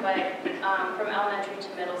program, but from elementary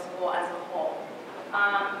to middle school as a whole.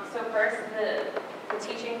 So first, the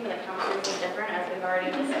teaching for the counselors is different, as we've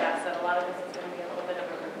already discussed, so a lot of this is going to be a little bit of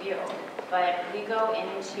a review. But we go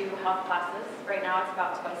into health classes. Right now it's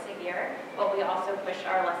about twice a year, but we also push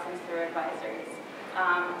our lessons through advisories.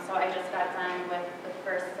 So I just got done with the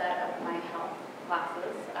first set of my health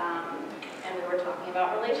classes, and we were talking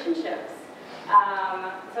about relationships.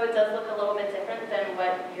 So it does look a little bit different than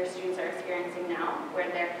what your students are experiencing now, where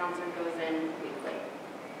their counselor goes in weekly.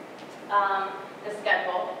 The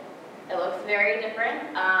schedule, it looks very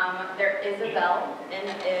different. There is a bell in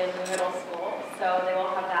middle school, so they will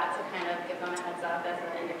have that to kind of give them a heads up as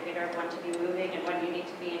an indicator of when to be moving and when you need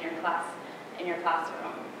to be in your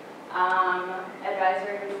classroom.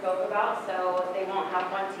 Advisory we spoke about, so they won't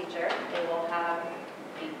have one teacher, they will have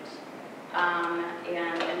 8,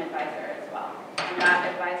 and an advisor as well. And that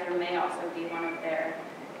advisor may also be one of their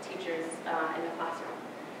teachers in the classroom.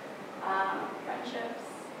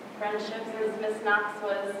 Friendships, as Ms. Knox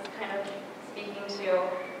was kind of speaking to,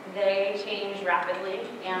 they change rapidly,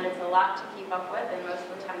 and it's a lot to keep up with, and most of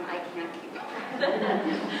the time I can't keep up with it.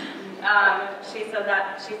 She said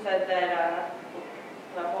that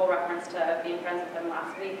the whole reference to being friends with them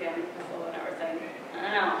last week, and Ms. Lil and I were saying, I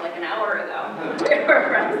don't know, like an hour ago, we were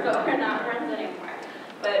friends, but we're not friends anymore.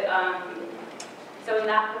 But, so in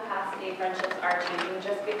that capacity, friendships are changing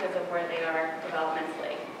just because of where they are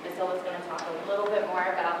developmentally. Ms. Hill is going to talk a little bit more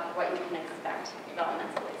about what you can expect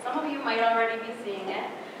developmentally. Some of you might already be seeing it,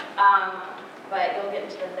 but you'll get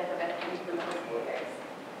into the thick of it into the middle school years.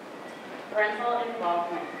 Parental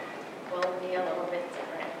involvement will be a little bit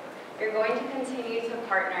different. You're going to continue to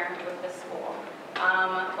partner with the school,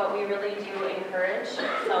 but we really do encourage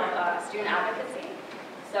student advocacy.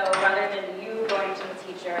 So rather than you going to the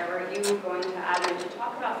teacher or you going to admin to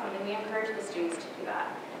talk about something, we encourage the students to do that.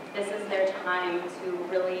 This is their time to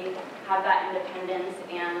really have that independence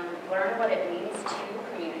and learn what it means to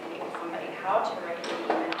communicate with somebody, how to write an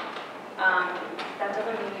email. That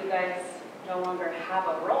doesn't mean you guys no longer have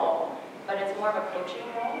a role, but it's more of a coaching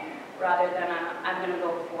role rather than a I'm going to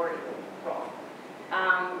go for you role.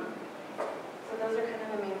 So those are kind of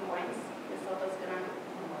the main points. Ms. Silva's going to...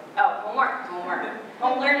 Oh, homework. Home learning.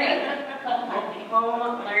 Home learning.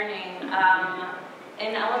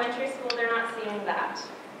 In elementary school, they're not seeing that.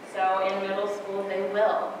 So in middle school, they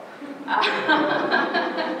will.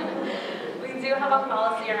 We do have a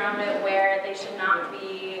policy around it where they should not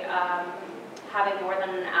be having more than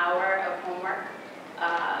an hour of homework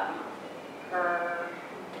per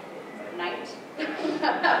night.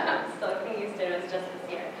 Still getting used to it, it was just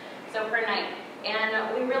this year. So per night.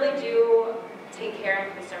 And we really do take care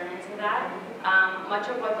and concern into that. Much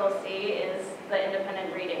of what they'll see is the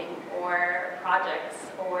independent reading or projects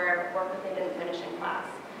or work that they didn't finish in class.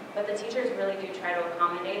 But the teachers really do try to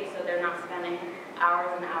accommodate so they're not spending hours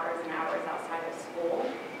and hours and hours outside of school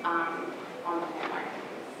on the homework.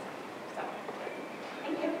 So,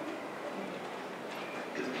 thank you.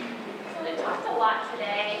 So we've talked a lot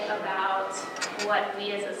today about what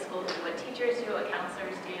we as a school do, what teachers do, what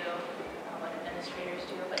counselors do, what administrators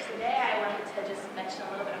do. But today I wanted to just mention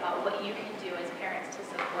a little bit about what you can do as parents to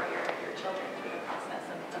support your children through the process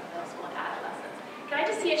of middle school and adolescence. Can I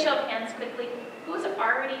just see a show of hands quickly? Who's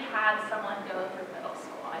already had someone go through middle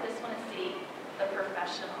school? I just want to see the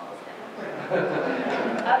professionals in the room.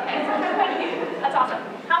 Okay, so that's awesome.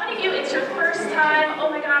 How many of you, it's your first time? Oh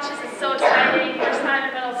my gosh, this is so exciting. First time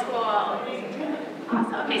in middle school.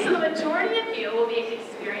 Awesome. Okay, so the majority of you will be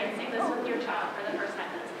experiencing this with your child for the first time.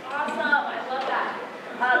 That's awesome. I love that.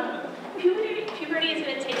 Puberty is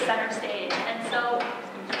going to take center stage. And so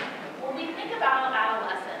when we think about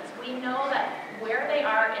adolescents, we know that where they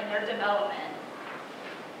are in their development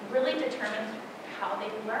really determines how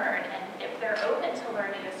they learn and if they're open to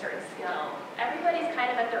learning a certain skill. Everybody's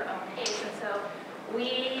kind of at their own pace, and so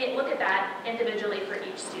we look at that individually for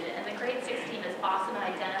each student. And the grade 6 team is awesome at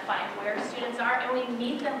identifying where students are, and we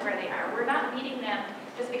meet them where they are. We're not meeting them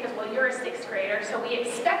just because, well, you're a 6th grader, so we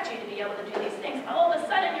expect you to be able to do these things. All of a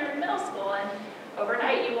sudden, you're in middle school, and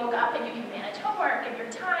overnight you woke up and you can manage homework and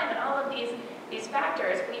your time and all of these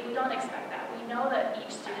factors. We don't expect that. We know that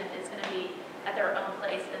each student is going to be at their own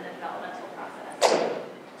place in the developmental process.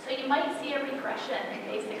 So you might see a regression in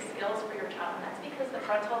basic skills for your child, and that's because the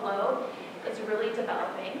frontal lobe is really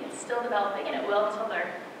developing. It's still developing, and it will until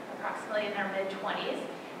they're approximately in their mid-20s.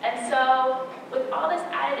 And so with all this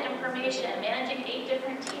added information, managing 8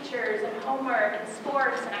 different teachers and homework and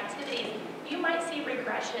sports and activities, you might see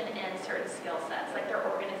regression in certain skill sets, like their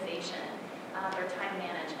organization, their time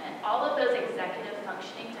management. All of those executive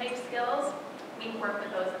functioning type skills, we work with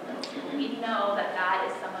those in middle school. We know that that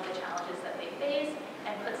is some of the challenges that they face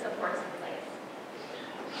and put supports in place.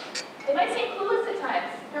 They might seem clueless at times.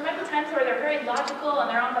 There might be times where they're very logical and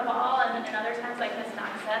they're on the ball, and other times, like Ms.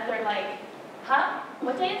 Knox said, they're like, huh?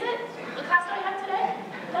 What day is it? What class do I have today?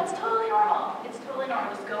 That's totally normal. It's totally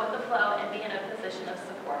normal. Just go with the flow and be in a position of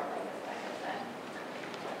support, like Ms. Becker said.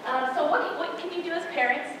 So what can you do as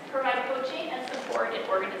parents? Provide coaching and support in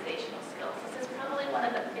organizational skills. This is probably one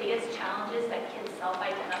of the biggest challenges that kids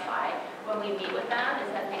self-identify when we meet with them,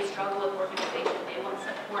 is that they struggle with organization. They want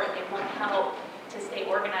support. They want help to stay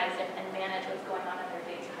organized and manage what's going on in their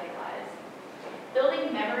day-to-day lives.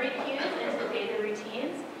 Building memory cues into daily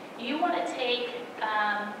routines. You want to take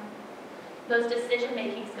those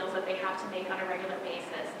decision-making skills that they have to make on a regular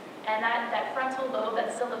basis. And that frontal lobe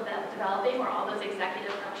that's still developing, where all those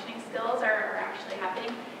executive functioning skills are actually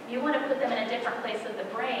happening, you want to put them in a different place of the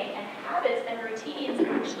brain, and habits and routines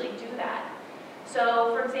actually do that.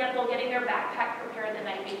 So, for example, getting their backpack prepared the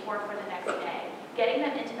night before for the next day. Getting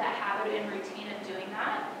them into that habit and routine of doing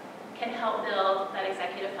that can help build that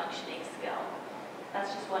executive functioning skill.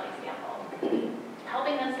 That's just one example.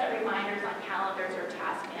 Helping them set reminders on calendars or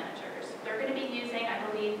task managers. They're going to be using, I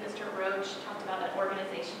believe Mr. Roach talked about an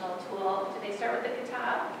organizational tool. Do they start with the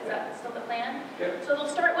Kitab? Is that still the plan? Yep. So they'll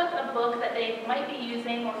start with a book that they might be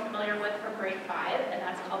using or familiar with from grade 5, and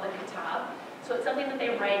that's called the Kitab. So it's something that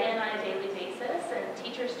they write in on a daily basis, and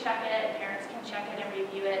teachers check it, parents can check it and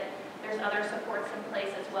review it. There's other supports in place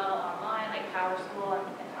as well online, like Power School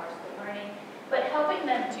and Power School Learning. But helping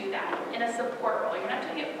them do that in a support role. You're not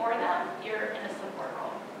doing it for them, you're in a support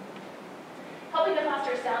role. Helping to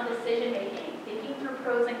foster sound decision-making, thinking through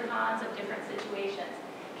pros and cons of different situations,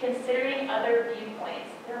 considering other viewpoints.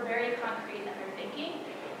 They're very concrete in their thinking,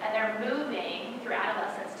 and they're moving through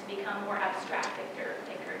adolescence to become more abstract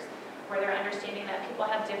thinkers, where they're understanding that people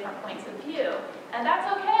have different points of view. And that's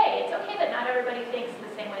okay. It's okay that not everybody thinks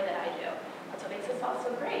the same way that I do. That's what makes us all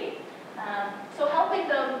so great. So helping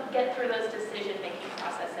them get through those decision-making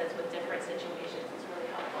processes with different situations is really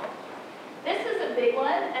helpful. This is a big one,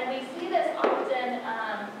 and we see this often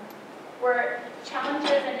where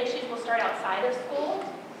challenges and issues will start outside of school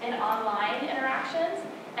in online interactions,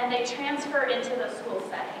 and they transfer into the school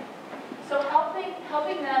setting. So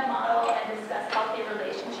helping them model and discuss healthy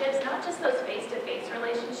relationships, not just those face-to-face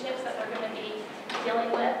relationships that they're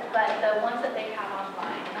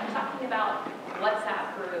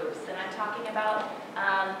talking about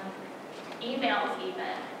emails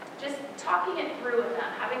even. Just talking it through with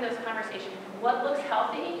them, having those conversations. What looks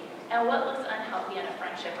healthy and what looks unhealthy in a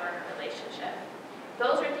friendship or in a relationship.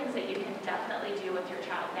 Those are things that you can definitely do with your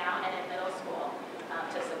child now and in middle school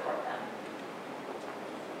to support them.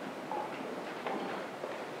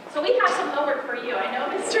 So we have some homework for you. I know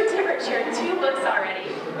Mr. Tibbert shared 2 books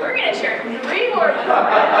already. We're going to share 3 more books.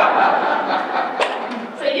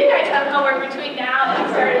 So you guys have homework between now and the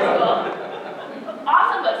start of school.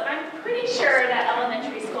 Awesome books. I'm pretty sure that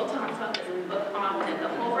elementary school talks about this book often, The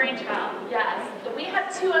Whole Brain Child. Yes. But we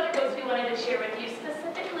have 2 other books we wanted to share with you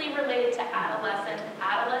specifically related to adolescent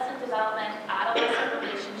development, adolescent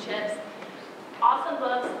relationships. Awesome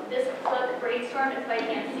books. This book, Brainstorm, is by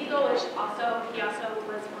Dan Siegel, which he also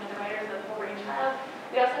was one of the writers of The Whole Brain Child.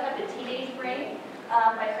 We also have The Teenage Brain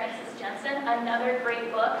by Francis Jensen, another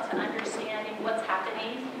great book to understanding what's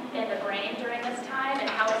happening in the brain during this time and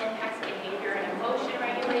how it impacts behavior and emotion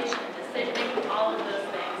regulation and decision making, all of those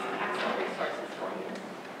things. Excellent resources for you.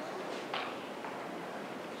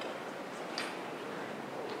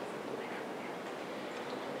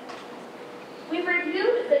 We've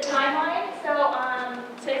reviewed the timeline. So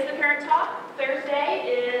today's the parent talk. Thursday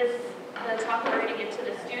is the talk we're going to give to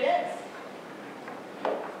the students.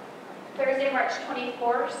 Thursday, March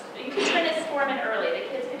 24th. You can turn this form in early. The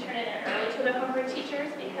kids can turn it in early to the homeroom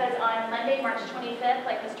teachers because on Monday, March 25th,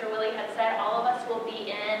 like Mr. Willie had said, all of us will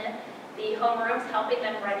be in the homerooms helping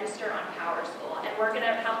them register on Power School. And we're going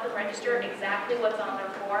to help them register exactly what's on their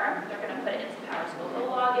form. They're going to put it into Power School. They'll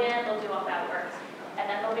log in, they'll do all that work. And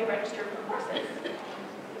then they'll be registered for courses.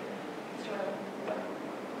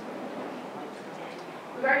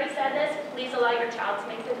 We've already said this. Please allow your child to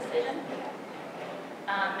make the decision.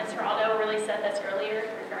 Ms. Geraldo really said this earlier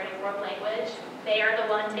regarding world language. They are the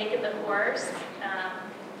one taking the course.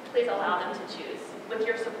 Please allow them to choose with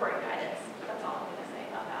your support and guidance. That's all I'm going to say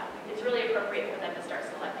about that. It's really appropriate for them to start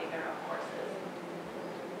selecting their own courses.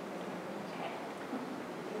 Okay.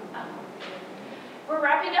 We're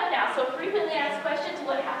wrapping up now. So frequently asked questions,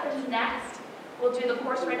 what happens next? We'll do the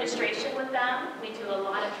course registration with them. We do a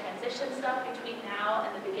lot of transition stuff between now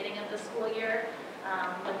and the beginning of the school year.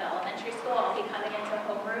 With the elementary school, I'll be coming into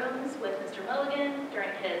homerooms with Mr. Milligan during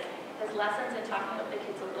his lessons and talking with the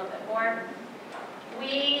kids a little bit more.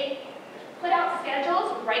 We put out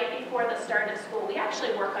schedules right before the start of school. We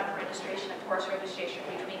actually work on registration and course registration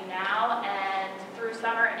between now and through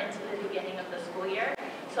summer and into the beginning of the school year.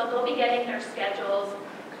 So they'll be getting their schedules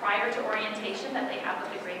prior to orientation that they have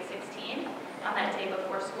with the grade 16 on that day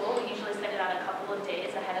before school. We usually send it out a couple of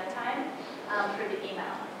days ahead of time through the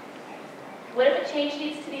email. What if a change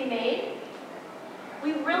needs to be made?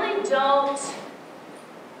 We really don't,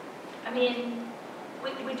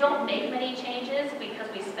 we don't make many changes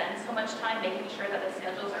because we spend so much time making sure that the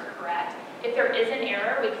schedules are correct. If there is an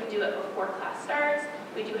error, we can do it before class starts.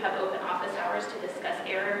 We do have open office hours to discuss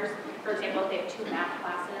errors. For example, if they have 2 math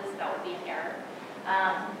classes, that would be an error.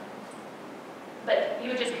 But you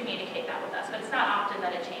would just communicate that with us. But it's not often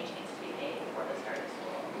that a change needs to be made before the start of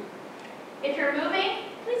school. If you're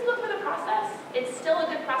moving, please go through the process. It's still a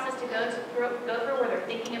good process to go through where they're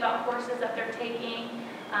thinking about courses that they're taking.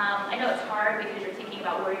 I know it's hard because you're thinking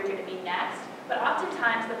about where you're going to be next, but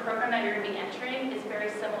oftentimes the program that you're going to be entering is very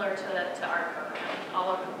similar to our program all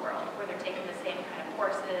over the world, where they're taking the same kind of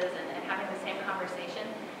courses and having the same conversation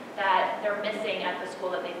that they're missing at the school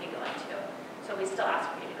that they'd be going to. So we still ask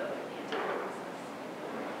for you to go through the entire process.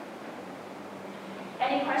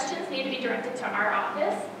 Any questions need to be directed to our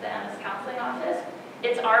office, the MS Counseling office.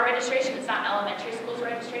 It's our registration, it's not elementary school's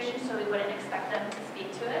registration, so we wouldn't expect them to speak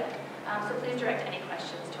to it. So please direct any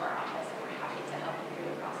questions to our office, and we're happy to help you through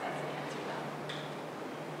the process and answer them.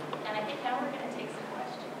 And I think now we're going to take some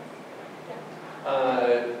questions.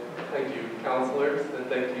 Yeah. Thank you, counselors, and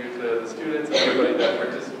thank you to the students and everybody that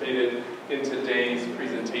participated in today's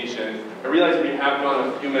presentation. I realize we have gone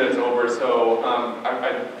a few minutes over, so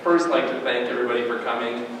I'd first like to thank everybody for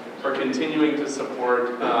coming, for continuing to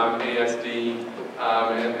support ASD,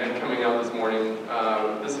 and coming out this morning.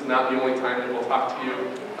 This is not the only time that we'll talk to you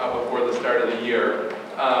before the start of the year,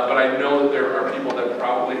 but I know that there are people that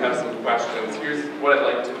probably have some questions. Here's what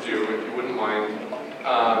I'd like to do, if you wouldn't mind.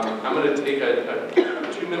 I'm going to take a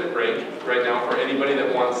 2-minute break right now for anybody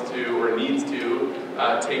that wants to or needs to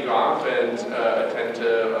take off and attend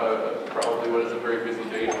to probably what is a very busy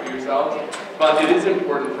day for yourselves. But it is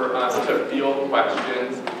important for us to field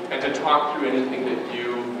questions and to talk through anything that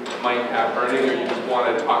you might have burning or you just want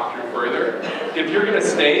to talk through further. If you're going to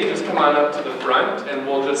stay, just come on up to the front and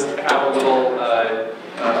we'll just have a little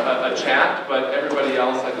a chat. But everybody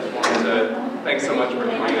else, I just wanted to thanks so much for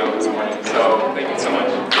coming out this morning. So thank you so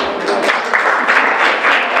much.